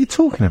you. What are you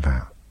talking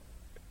about?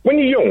 When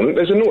you yawn,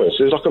 there's a noise.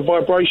 There's like a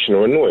vibration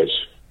or a noise.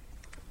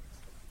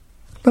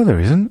 No, there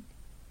isn't.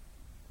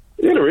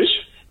 Yeah, there is.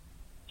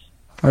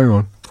 Hang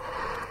on.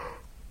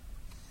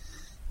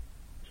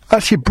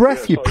 That's your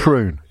breath, you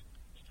prune.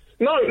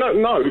 No.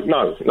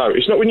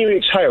 It's not when you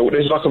exhale.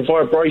 There's like a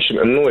vibration,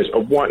 a noise, a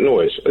white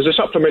noise. As a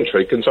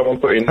supplementary, can someone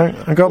put in...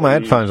 I got my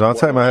headphones on. I'll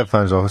take my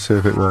headphones off and see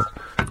if it works.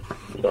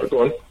 Right,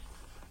 go on.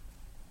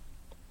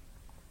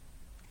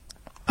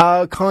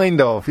 Oh,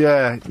 kind of,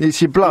 yeah.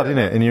 It's your blood, isn't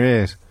it, in your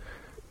ears?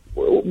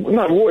 Well,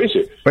 no, what is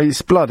it? Well,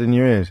 it's blood in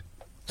your ears.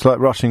 It's like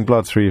rushing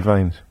blood through your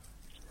veins.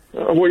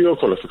 What are your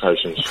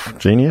qualifications?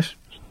 Genius.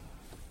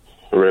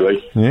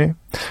 Really? Yeah.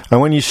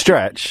 And when you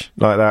stretch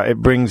like that, it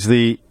brings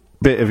the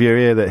bit of your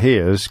ear that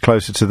hears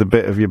closer to the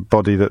bit of your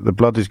body that the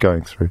blood is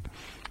going through.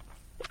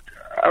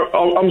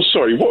 I'm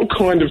sorry, what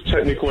kind of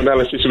technical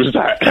analysis was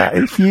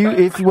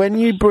that? When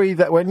you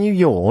breathe, when you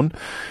yawn,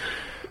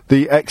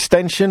 the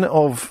extension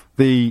of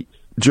the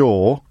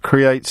jaw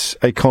creates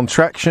a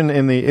contraction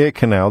in the ear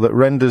canal that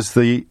renders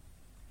the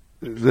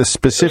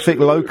specific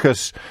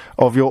locus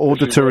of your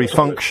auditory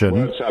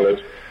function...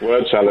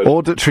 Word salad.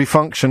 Auditory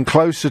function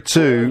closer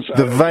to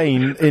the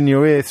vein in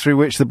your ear through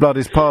which the blood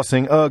is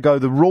passing, ergo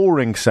the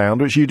roaring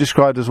sound, which you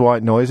described as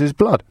white noise, is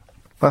blood.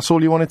 That's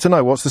all you wanted to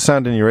know. What's the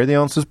sound in your ear? The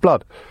answer's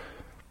blood.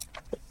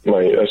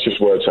 Mate, that's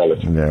just word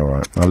salad. Yeah, all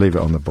right. I'll leave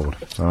it on the board.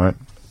 All right.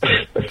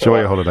 Enjoy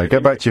your holiday.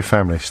 Get back to your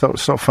family. Stop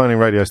phoning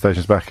radio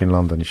stations back in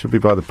London. You should be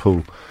by the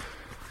pool.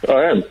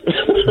 I am.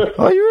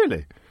 Are you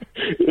really?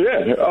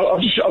 Yeah,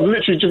 I've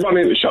literally just run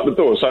in and shut the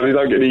door so they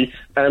don't get any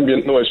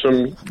ambient noise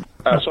from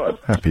outside.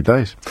 Happy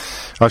days.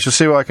 I shall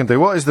see what I can do.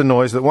 What is the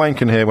noise that Wayne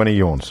can hear when he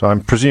yawns?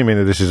 I'm presuming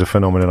that this is a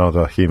phenomenon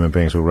other human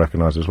beings will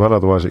recognise as well,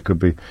 otherwise it could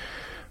be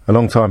a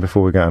long time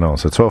before we get an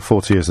answer.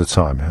 12:40 is the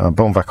time.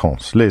 Bon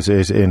vacances. Liz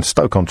is in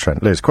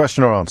Stoke-on-Trent. Liz,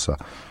 question or answer?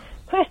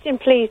 Question,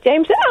 please,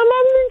 James. I'm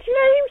on the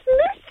James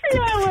Mystery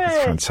Hour.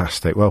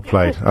 Fantastic. Well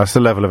played. That's the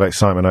level of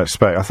excitement I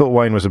expect. I thought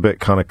Wayne was a bit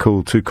kind of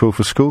cool, too cool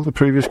for school, the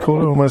previous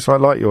caller. Almost, I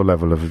like your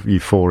level of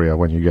euphoria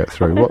when you get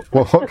through.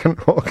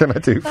 What can I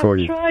do for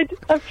you?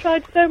 I've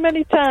tried so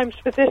many times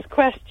for this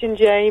question,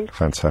 James.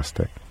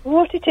 Fantastic.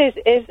 What it is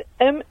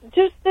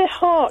does the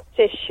heart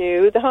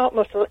tissue, the heart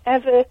muscle,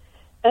 ever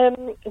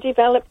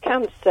develop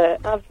cancer?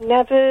 I've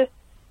never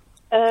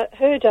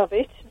heard of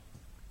it,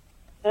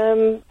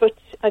 but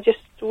I just,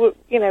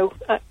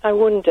 I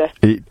wonder.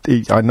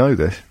 I know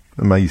this,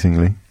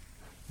 amazingly.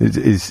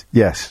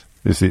 Yes,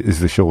 is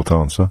the short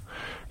answer.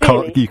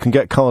 Really? You can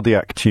get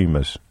cardiac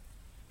tumours,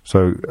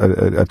 so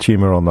a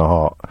tumour on the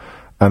heart,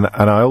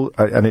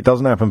 and it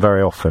doesn't happen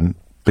very often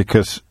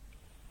because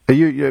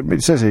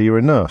it says here you're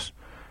a nurse.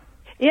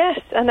 Yes,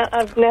 and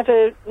I've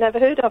never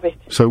heard of it.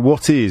 So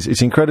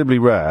it's incredibly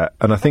rare,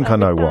 and I think I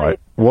know why.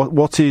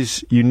 What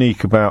is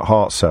unique about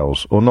heart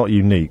cells, or not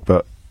unique,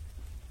 but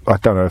I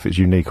don't know if it's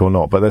unique or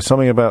not, but there's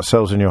something about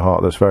cells in your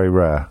heart that's very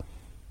rare.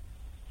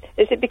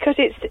 Is it because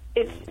it's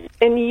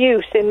in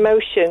use, in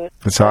motion?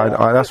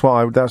 That's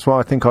what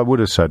I think I would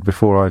have said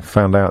before I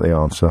found out the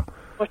answer.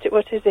 What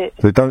is it?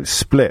 They don't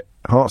split.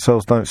 Heart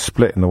cells don't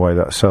split in the way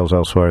that cells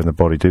elsewhere in the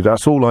body do.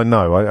 That's all I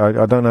know.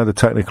 I don't know the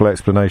technical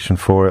explanation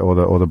for it or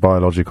the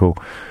biological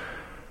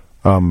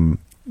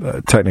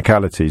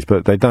technicalities,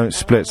 but they don't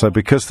split. So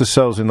because the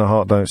cells in the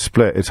heart don't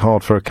split, it's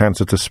hard for a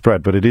cancer to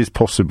spread, but it is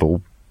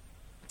possible.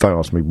 Don't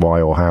ask me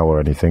why or how or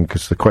anything,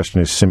 because the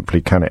question is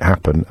simply, can it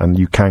happen? And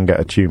you can get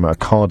a tumour, a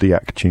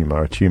cardiac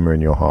tumour, a tumour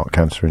in your heart,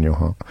 cancer in your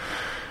heart.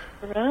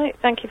 Right,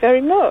 thank you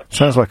very much.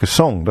 Sounds like a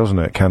song, doesn't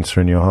it?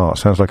 Cancer in your heart.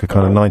 Sounds like a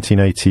kind of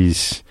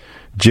 1980s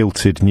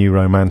jilted new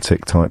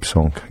romantic type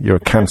song. You're a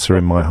cancer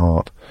in my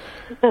heart.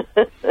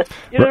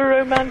 You're a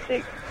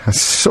romantic.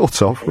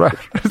 Sort of. Right.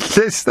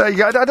 There you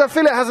go. I don't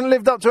feel it hasn't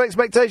lived up to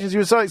expectations.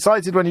 You were so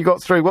excited when you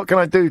got through. What can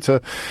I do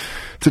to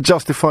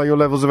justify your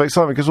levels of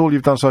excitement? Because all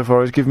you've done so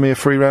far is give me a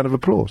free round of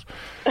applause.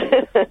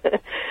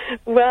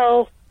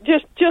 Well,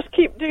 just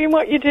keep doing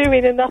what you're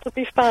doing and that'll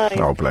be fine.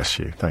 Oh, bless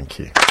you. Thank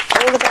you.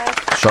 All the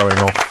best. Showing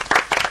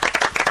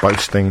off,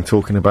 boasting,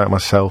 talking about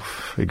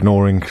myself,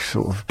 ignoring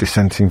sort of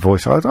dissenting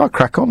voice. I'll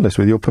crack on this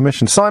with your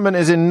permission. Simon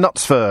is in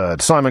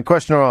Knutsford. Simon,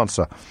 question or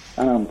answer?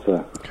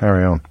 Answer.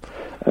 Carry on.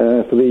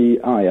 For the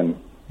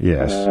iron.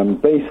 Yes.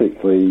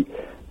 Basically,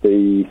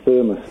 the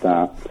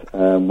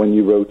thermostat, when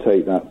you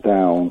rotate that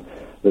down,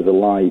 there's a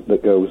light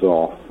that goes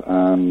off,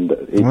 and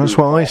that's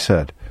what I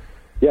said.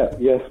 Yeah,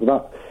 yes,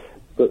 but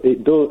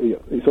it does.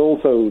 It's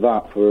also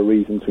that for a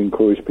reason to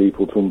encourage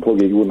people to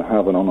unplug it. You wouldn't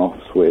have an on-off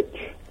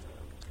switch.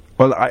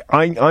 Well,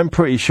 I'm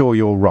pretty sure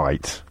you're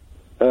right.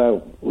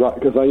 Right,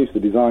 because I used to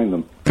design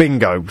them.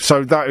 Bingo.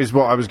 So that is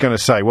what I was going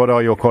to say. What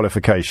are your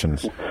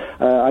qualifications?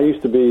 I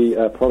used to be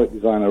a product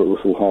designer at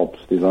Russell Hobbs,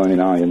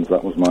 designing irons.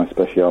 That was my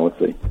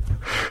speciality.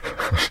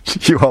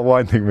 You are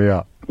winding me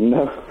up.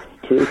 No,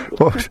 true.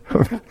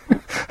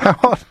 How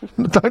hard?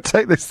 Don't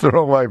take this the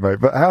wrong way, mate.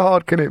 But how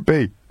hard can it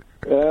be?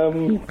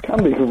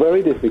 Can be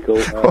very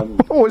difficult.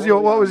 What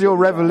was your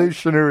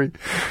revolutionary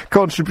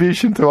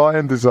contribution to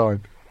iron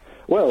design?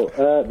 Well,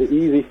 the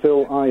Easy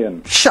Fill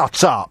iron.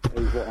 Shut up!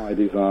 Is what I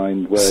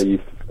designed, where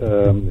it's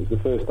the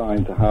first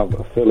iron to have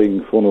a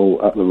filling funnel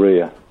at the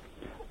rear,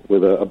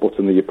 with a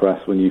button that you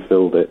press when you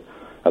filled it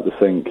at the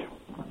sink.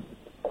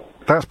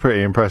 That's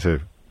pretty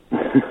impressive.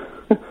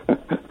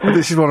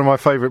 This is one of my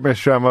favourite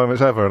Mystery Hour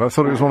moments ever, and I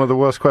thought it was one of the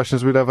worst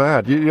questions we'd ever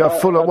had.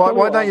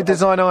 Why don't you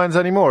design irons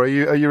anymore? Are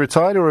you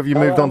retired, or have you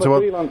moved on to... I'm a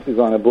freelance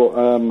designer, but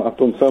I've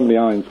done so many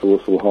irons for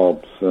Russell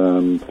Hobbs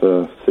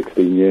for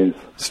 16 years.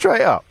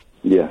 Straight up?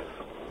 Yes.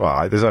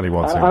 Right, there's only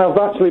one thing. And I've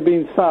actually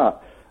been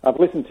sat... I've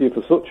listened to you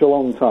for such a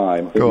long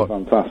time. I think you're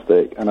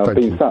fantastic. And I've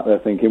been sat there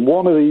thinking,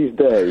 one of these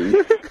days,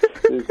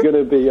 there's going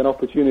to be an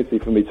opportunity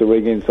for me to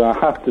ring in, so I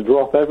had to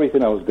drop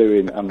everything I was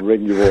doing and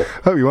ring you up.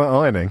 Oh, you weren't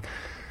ironing?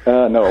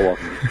 No, I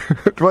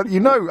wasn't. Well, you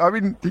know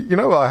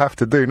what I have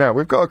to do now.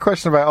 We've got a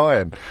question about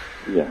iron.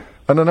 Yeah.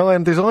 And an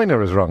iron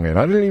designer has rung in.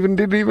 I didn't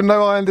even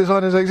know iron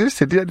designers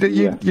existed.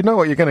 You know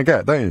what you're going to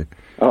get, don't you?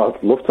 Oh,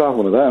 I'd love to have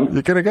one of them.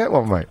 You're going to get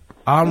one, mate.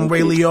 I'm Ray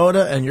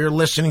Liotta, and you're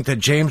listening to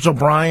James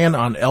O'Brien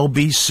on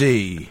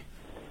LBC.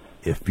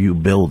 If you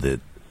build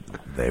it,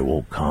 they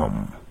will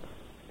come.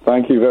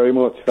 Thank you very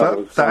much.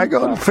 Hang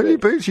on, fill your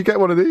boots. You get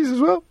one of these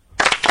as well.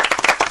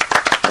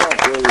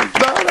 No,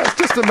 that's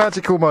just a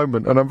magical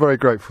moment, and I'm very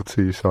grateful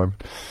to you, Simon.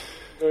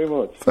 Very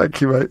much. Thank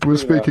you, mate. We'll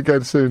speak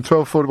again soon.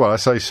 12:40. Well, I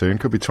say soon.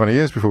 Could be 20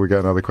 years before we get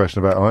another question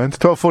about irons.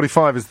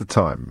 12:45 is the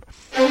time.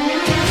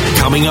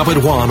 Coming up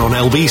at 1 on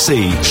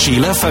LBC,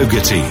 Sheila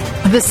Fogarty.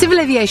 The Civil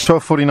Aviation...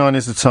 12:49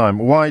 is the time.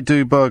 Why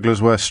do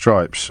burglars wear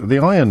stripes? The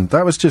iron,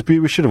 that was just...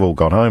 We should have all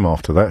gone home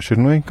after that,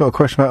 shouldn't we? Got a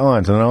question about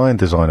irons and an iron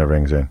designer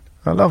rings in.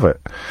 I love it.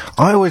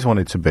 I always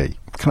wanted to be...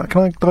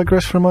 Can I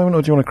digress for a moment,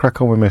 or do you want to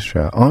crack on with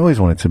Mystery Hour? I always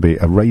wanted to be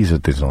a razor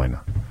designer.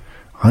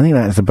 I think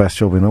that is the best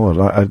job in the world.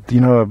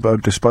 A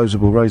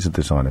disposable razor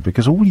designer,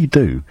 because all you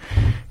do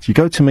is you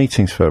go to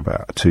meetings for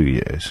about 2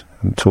 years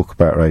and talk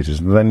about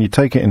razors, and then you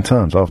take it in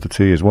turns. After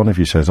 2 years, one of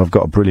you says, I've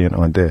got a brilliant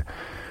idea.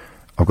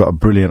 I've got a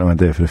brilliant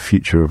idea for the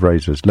future of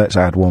razors. Let's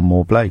add one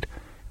more blade.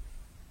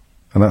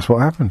 And that's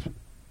what happens.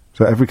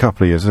 So every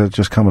couple of years, they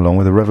just come along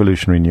with a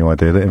revolutionary new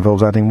idea that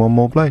involves adding one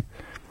more blade.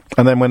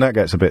 And then when that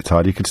gets a bit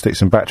tired, you could stick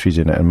some batteries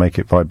in it and make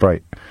it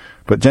vibrate.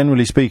 But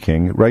generally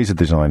speaking, razor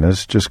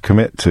designers just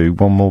commit to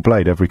one more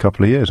blade every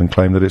couple of years and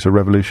claim that it's a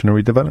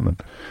revolutionary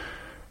development.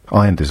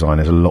 Iron design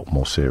is a lot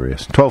more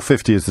serious.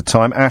 12:50 is the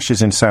time. Ash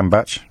is in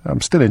Sandbach.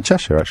 I'm still in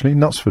Cheshire, actually.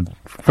 Knutsford.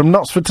 From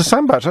Knutsford to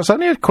Sandbach. That's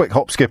only a quick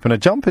hop, skip and a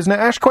jump, isn't it?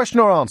 Ash, question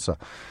or answer?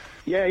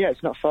 Yeah,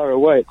 it's not far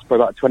away. It's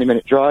probably about a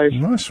 20-minute drive.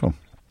 Nice one.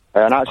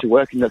 And I actually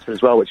work in Knutsford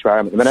as well, which is where I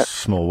am at the minute.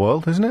 Small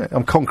world, isn't it?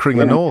 I'm conquering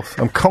the north.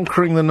 I'm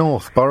conquering the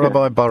north, borough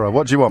by borough.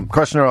 What do you want?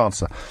 Question or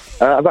answer?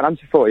 I've got an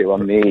answer for you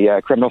on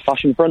the criminal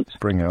fashion front.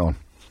 Bring it on.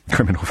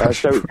 Criminal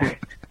fashion front.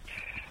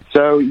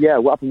 So, yeah,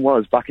 what happened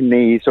was, back in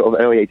the sort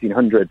of early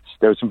 1800s,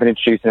 there was something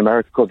introduced in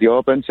America called the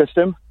Auburn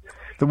system.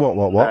 The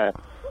what?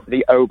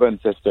 The Auburn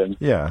system.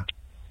 Yeah.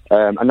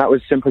 And that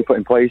was simply put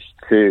in place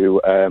to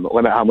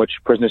limit how much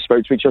prisoners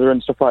spoke to each other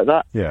and stuff like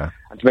that. Yeah.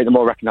 And to make them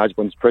more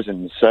recognisable in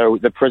prisons. So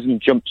the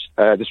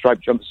the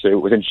striped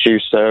jumpsuit was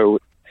introduced so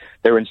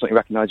they were instantly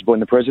recognisable in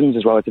the prisons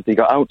as well as if they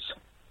got out.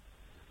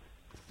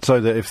 So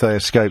that if they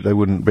escaped, they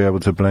wouldn't be able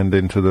to blend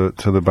into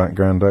the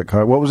background. That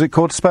kind of, what was it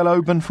called? Spell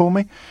Auburn for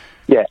me?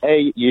 Yeah,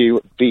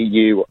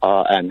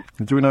 Auburn.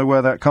 Do we know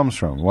where that comes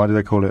from? Why do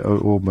they call it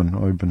Auburn?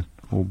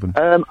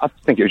 I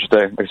think it was just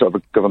a sort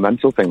of a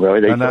governmental thing,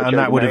 really. And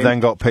that would have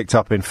then got picked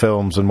up in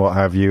films and what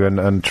have you,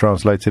 and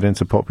translated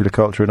into popular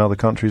culture in other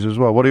countries as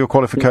well. What are your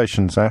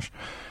qualifications, Ash?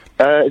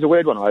 It's a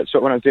weird one, right? So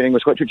when I was doing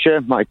English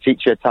literature, my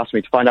teacher tasked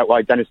me to find out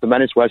why Dennis the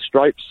Menace wears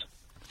stripes.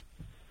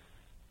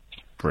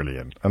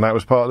 Brilliant. And that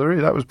was part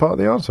of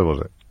the answer, was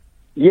it?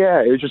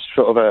 Yeah, it was just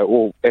sort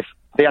of if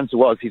the answer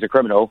was he's a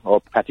criminal, or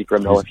petty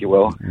criminal, if you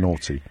will.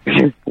 Naughty.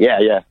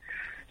 Yeah.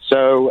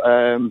 So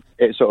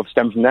it sort of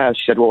stemmed from there.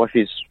 She said, well, if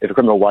a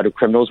criminal, why do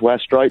criminals wear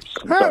stripes?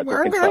 Hang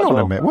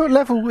on a minute. What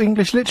level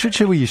English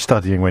literature were you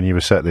studying when you were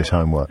set this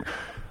homework?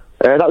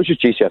 That was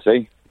just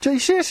GCSE.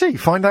 GCSE?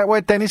 Find out where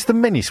Dennis the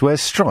Menace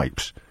wears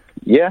stripes?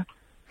 Yeah.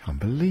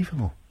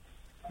 Unbelievable.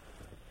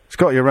 It's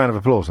got you a round of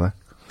applause there.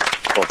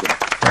 Awesome.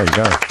 There you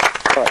go.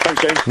 All right,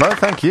 thanks, James. No,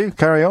 thank you.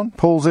 Carry on.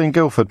 Paul's in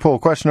Guildford. Paul,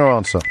 question or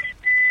answer?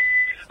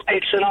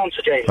 It's an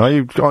answer, James. Are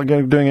you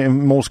doing it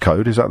in Morse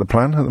code? Is that the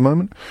plan at the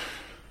moment?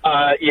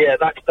 Yeah,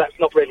 that's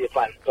not really a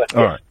plan. But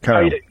all right,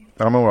 carry on.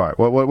 I'm all right.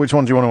 Well, which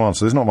one do you want to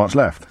answer? There's not much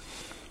left.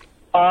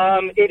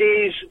 It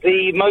is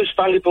the most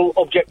valuable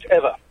object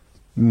ever.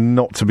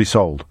 Not to be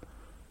sold.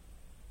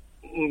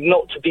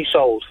 Not to be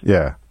sold.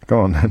 Yeah,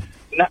 go on then.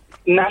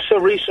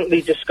 NASA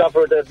recently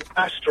discovered an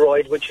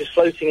asteroid which is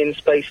floating in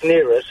space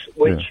near us,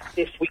 which,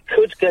 if we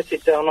could get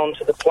it down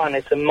onto the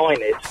planet and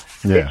mine it,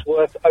 it's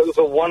worth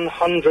over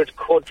 $100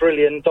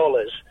 quadrillion.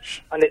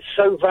 And it's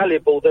so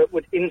valuable that it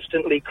would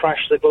instantly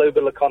crash the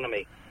global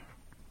economy.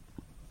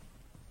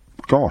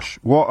 Gosh,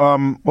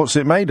 what's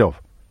it made of?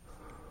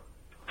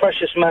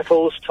 Precious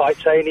metals,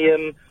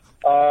 titanium,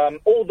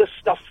 all the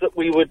stuff that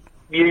we would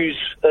use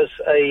as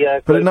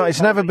a... but no,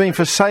 it's never been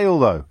for sale,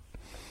 though.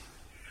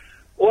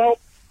 Well...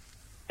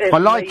 I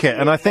like it,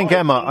 and I think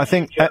Emma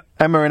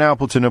in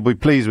Appleton will be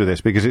pleased with this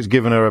because it's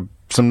given her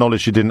some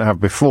knowledge she didn't have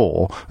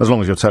before, as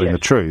long as you're telling the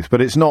truth. But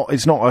it's not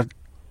a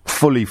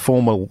fully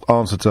formal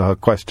answer to her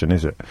question,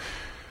 is it?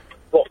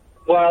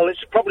 Well,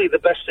 it's probably the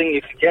best thing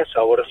you could get,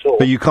 I would have thought.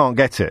 But you can't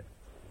get it.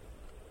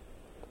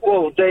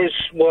 Well,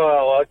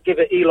 I'd give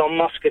it Elon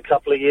Musk a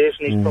couple of years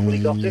and he's probably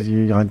got it.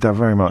 I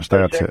very much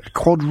doubt it.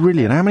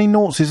 Quadrillion, how many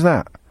noughts is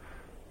that?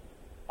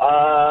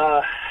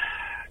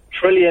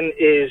 Trillion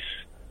is...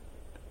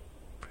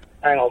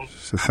 Hang on.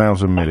 It's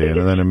 1,000 million,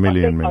 and then a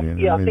million.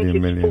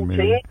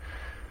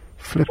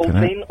 Flipping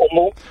 14 or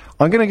more.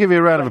 I'm going to give you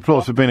a round of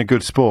applause for being a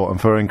good sport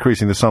and for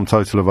increasing the sum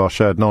total of our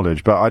shared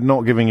knowledge, but I'm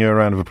not giving you a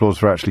round of applause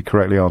for actually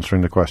correctly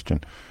answering the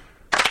question.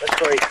 That's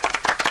great.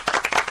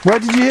 Where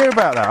did you hear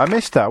about that? I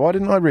missed that. Why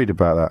didn't I read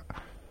about that?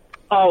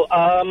 Oh,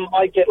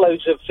 I get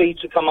loads of feeds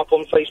to come up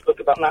on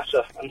Facebook about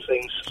NASA and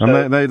things. So.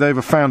 And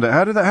they've found it.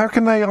 How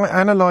can they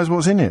analyse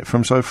what's in it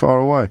from so far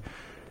away?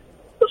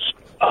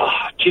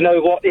 Do you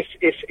know what?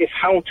 If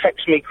Hal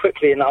texts me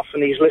quickly enough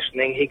and he's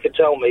listening, he could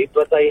tell me.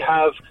 But they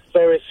have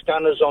various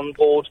scanners on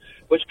board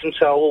which can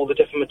tell all the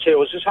different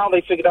materials. This is how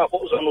they figured out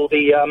what was on all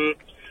the...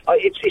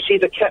 it's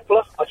either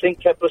Kepler, I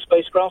think, Kepler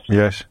spacecraft.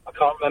 Yes. I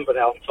can't remember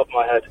now off the top of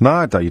my head.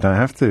 No, you don't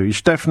have to. You're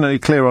definitely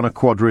clear on a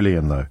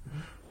quadrillion, though.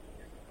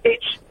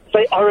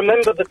 I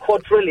remember the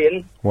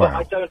quadrillion, wow. But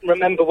I don't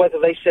remember whether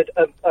they said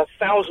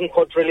 1,000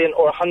 quadrillion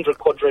or 100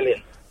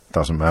 quadrillion.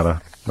 Doesn't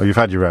matter. Well, you've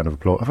had your round of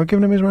applause. Have I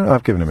given him his round?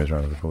 I've given him his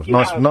round of applause.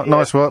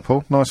 Nice work,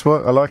 Paul. Nice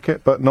work. I like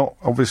it, but not,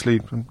 obviously,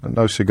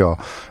 no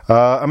cigar.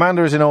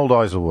 Amanda is in Old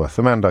Isleworth.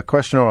 Amanda,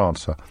 question or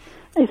answer?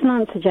 It's an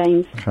answer,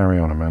 James. Carry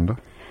on, Amanda.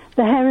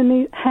 The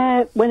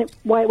hair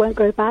why it won't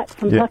grow back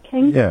from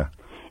plucking? Yeah.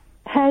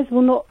 Hairs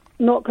will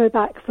not grow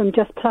back from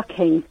just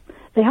plucking.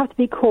 They have to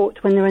be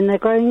caught when they're in their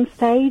growing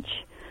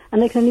stage,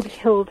 and they can only be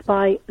killed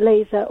by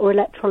laser or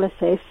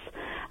electrolysis.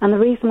 And the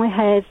reason why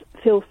hairs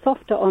feel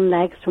softer on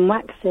legs from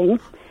waxing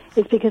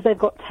is because they've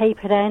got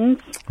tapered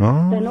ends.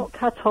 Oh. They're not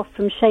cut off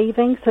from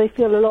shaving, so they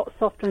feel a lot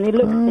softer and they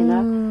look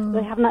thinner.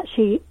 They haven't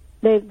actually...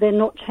 They're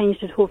not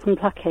changed at all from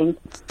plucking.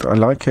 I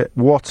like it.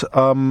 What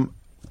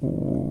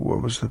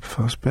was the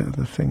first bit of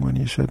the thing when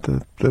you said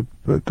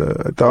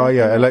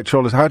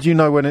electrolysis? How do you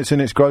know when it's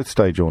in its growth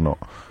stage or not?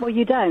 Well,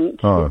 you don't.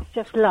 Oh. It's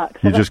just luck.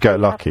 So you just get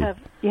lucky.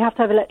 You have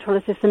to have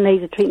electrolysis and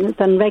laser treatments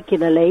done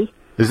regularly.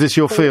 Is this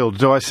your field?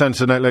 Do I sense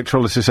an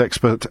electrolysis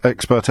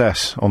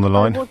expertess on the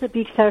line? I was a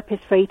beauty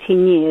therapist for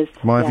 18 years.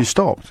 Why have you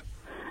stopped?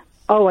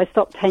 Oh, I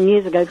stopped 10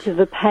 years ago because of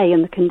the pay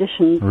and the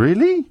conditions.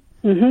 Really?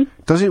 Mm-hmm.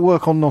 Does it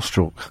work on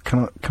nostril? Can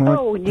I?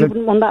 Oh, you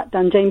wouldn't want that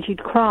done, James.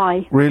 You'd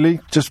cry. Really?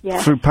 Just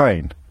through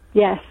pain?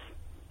 Yes.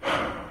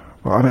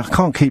 Well, I mean, I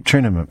can't keep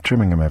trimming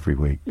them every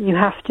week. You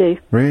have to.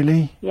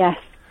 Really? Yes.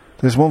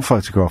 There's one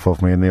photograph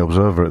of me in the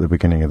Observer at the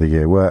beginning of the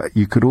year where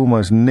you could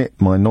almost nip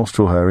my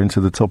nostril hair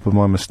into the top of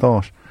my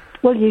moustache.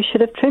 Well, you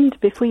should have trimmed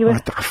before you were in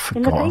the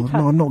paper.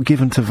 I'm not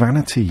given to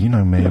vanity. You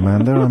know me,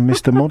 Amanda. I'm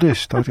Mr.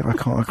 Modest. I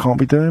can't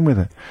be doing with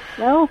it.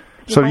 Well...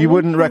 So you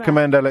wouldn't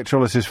recommend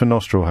electrolysis for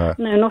nostril hair?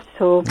 No, not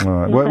at all.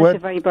 All right. You're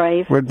very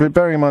brave.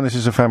 Bearing in mind this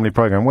is a family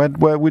programme,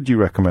 where would you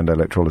recommend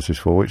electrolysis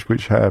for?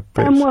 Which hair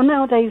bits? Well,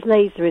 nowadays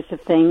laser is the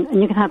thing,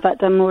 and you can have that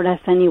done more or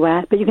less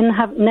anywhere, but you can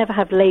never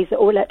have laser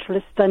or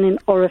electrolysis done in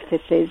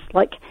orifices,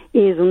 like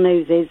ears or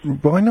noses.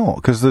 Why not?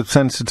 Because the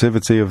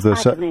sensitivity of the...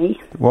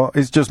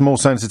 it's just more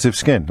sensitive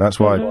skin. That's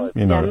why,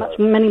 you know...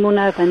 Yeah, many more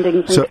nerve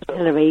endings and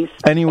capillaries.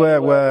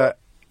 Anywhere where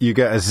you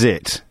get a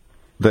zit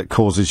that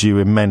causes you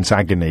immense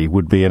agony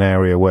would be an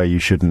area where you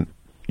shouldn't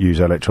use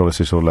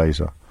electrolysis or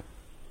laser.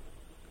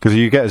 Because if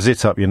you get a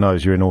zit up your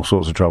nose, you're in all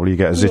sorts of trouble. You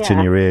get a zit in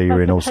your ear,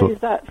 you're in all sorts...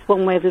 That's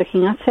one way of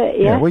looking at it,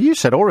 yeah. Well, you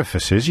said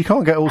orifices. You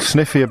can't get all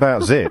sniffy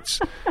about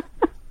zits.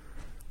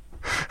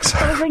 I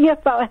was thinking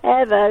about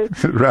hair, though.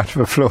 Round of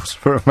applause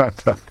for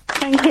Amanda.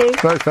 Thank you.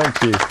 No,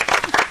 thank you.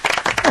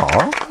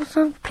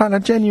 I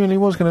genuinely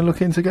was going to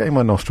look into getting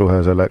my nostril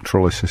hairs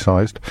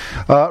electrolysised.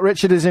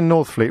 Richard is in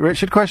Northfleet.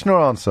 Richard, question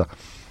or answer?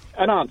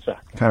 An answer.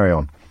 Carry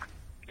on.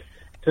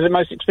 So the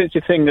most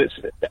expensive thing that's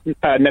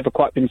never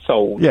quite been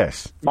sold.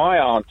 Yes. My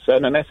answer,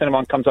 and unless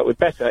anyone comes up with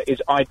better,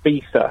 is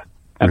Ibiza.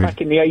 And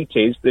back in the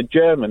 80s, the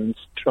Germans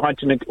tried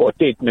to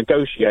did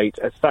negotiate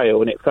a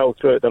sale, and it fell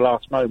through at the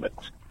last moment.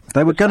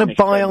 They were going to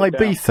buy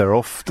Ibiza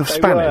off the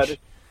Spanish.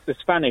 The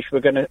Spanish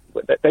were going to...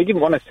 They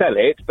didn't want to sell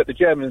it, but the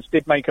Germans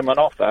did make them an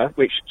offer,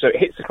 so it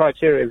hits the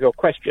criteria of your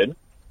question,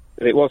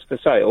 that it was for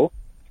sale.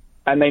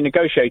 And they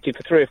negotiated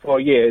for 3 or 4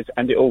 years,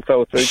 and it all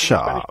fell through.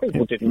 Shut up.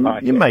 People didn't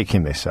like it. You're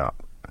making this up.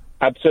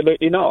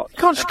 Absolutely not. You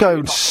can't just go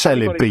and sell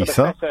Anybody's Ibiza.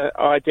 got a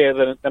better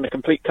idea than a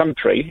complete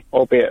country,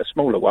 albeit a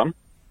smaller one,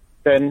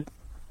 then...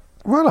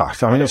 Well,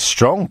 I mean, it's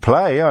strong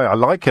play. I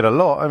like it a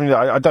lot. I mean,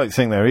 I don't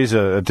think there is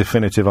a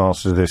definitive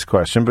answer to this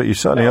question, but you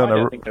certainly No, I aren't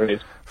don't think there is.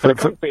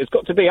 It's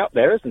got to be up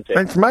there, isn't it?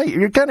 Thanks, mate.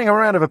 You're getting a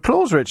round of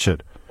applause,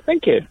 Richard.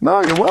 Thank you.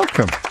 No, you're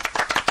welcome.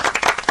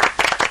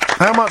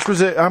 How much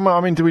was it? I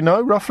mean, do we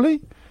know, roughly?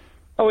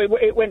 Oh,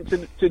 it went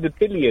to the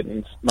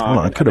billions, Mark. Well,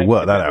 I could have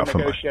worked that out for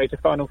me. Negotiate a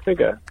final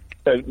figure.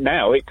 So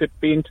now it could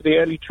be into the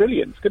early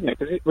trillions, couldn't it?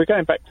 Because we're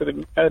going back to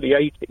the early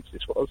 80s,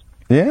 this was.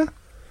 Yeah?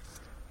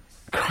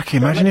 Crikey,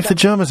 imagine if the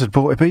Germans had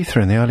bought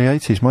Ibiza in the early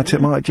 80s.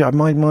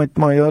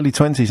 My early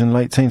 20s and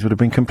late teens would have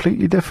been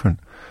completely different.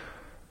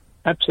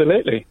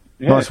 Absolutely.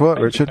 Yeah, nice work,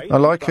 Richard. I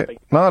like it.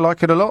 No, I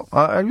like it a lot.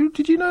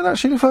 Did you know that,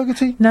 Sheila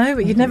Fogarty? No,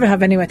 but you'd never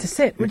have anywhere to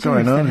sit, would you,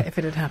 I know. if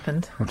it had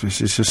happened?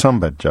 It's a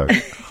sunbed joke.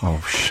 Oh,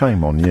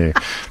 shame on you.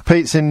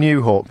 Pete's in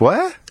Newhall.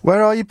 Where?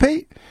 Where are you,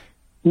 Pete?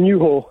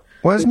 Newhall.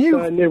 Where's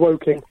Newhall? Near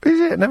Woking.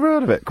 Is it? Never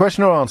heard of it.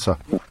 Question or answer?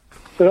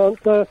 The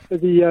answer for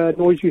the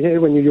noise you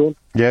hear when you yawn.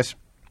 Yes.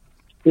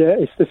 Yeah,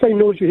 it's the same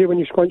noise you hear when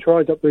you scrunch your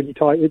eyes up really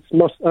tight. It's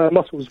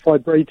muscles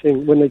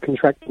vibrating when they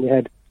contract in your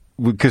head.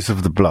 Because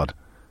of the blood?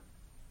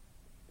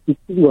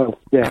 Well,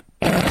 yeah.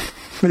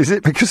 Is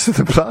it because of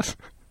the blood?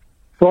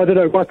 Well, I don't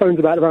know. My phone's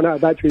about to run out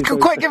of battery.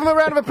 Quick, give him a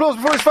round of applause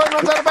before his phone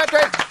runs out of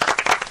battery.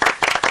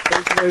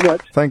 Thank you very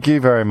much. Thank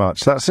you very much.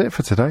 That's it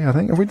for today, I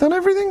think. Have we done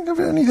everything? Have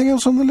we anything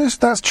else on the list?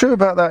 That's true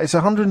about that. It's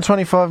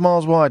 125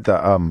 miles wide,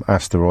 that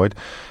asteroid.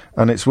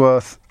 And it's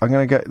worth, I'm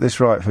going to get this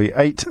right for you,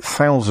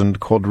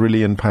 8,000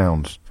 quadrillion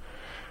pounds,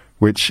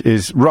 which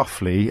is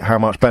roughly how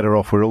much better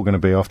off we're all going to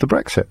be after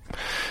Brexit.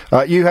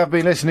 You have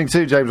been listening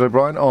to James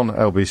O'Brien on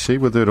LBC.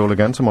 We'll do it all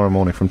again tomorrow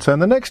morning from 10.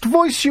 The next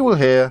voice you will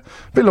hear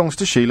belongs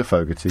to Sheila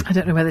Fogarty. I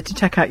don't know whether to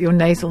check out your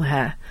nasal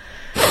hair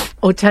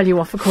or tell you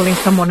off for calling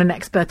someone an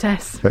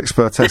expertess.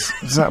 Expertess?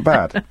 Is that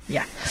bad?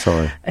 Yeah.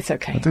 Sorry. It's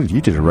okay.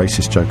 You did a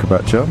racist joke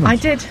about Germans. I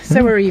did,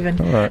 so we're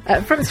even. All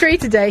right. From 3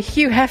 today,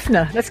 Hugh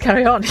Hefner. Let's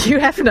carry on. Hugh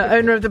Hefner,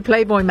 owner of the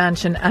Playboy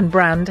Mansion and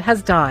brand,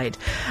 has died.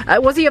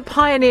 Was he a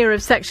pioneer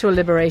of sexual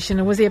liberation,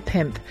 or was he a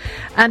pimp?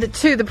 And at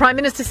 2, the Prime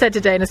Minister said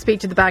today in a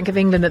speech to the Bank of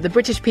England that the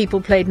British people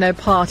played no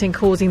part in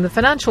causing the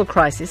financial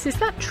crisis. Is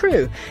that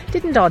true?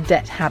 Didn't our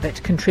debt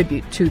habit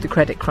contribute to the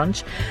credit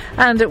crunch?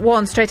 And at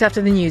 1, straight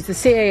after the news, the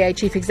CAA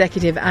Chief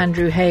Executive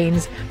Andrew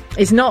Haynes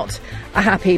is not a happy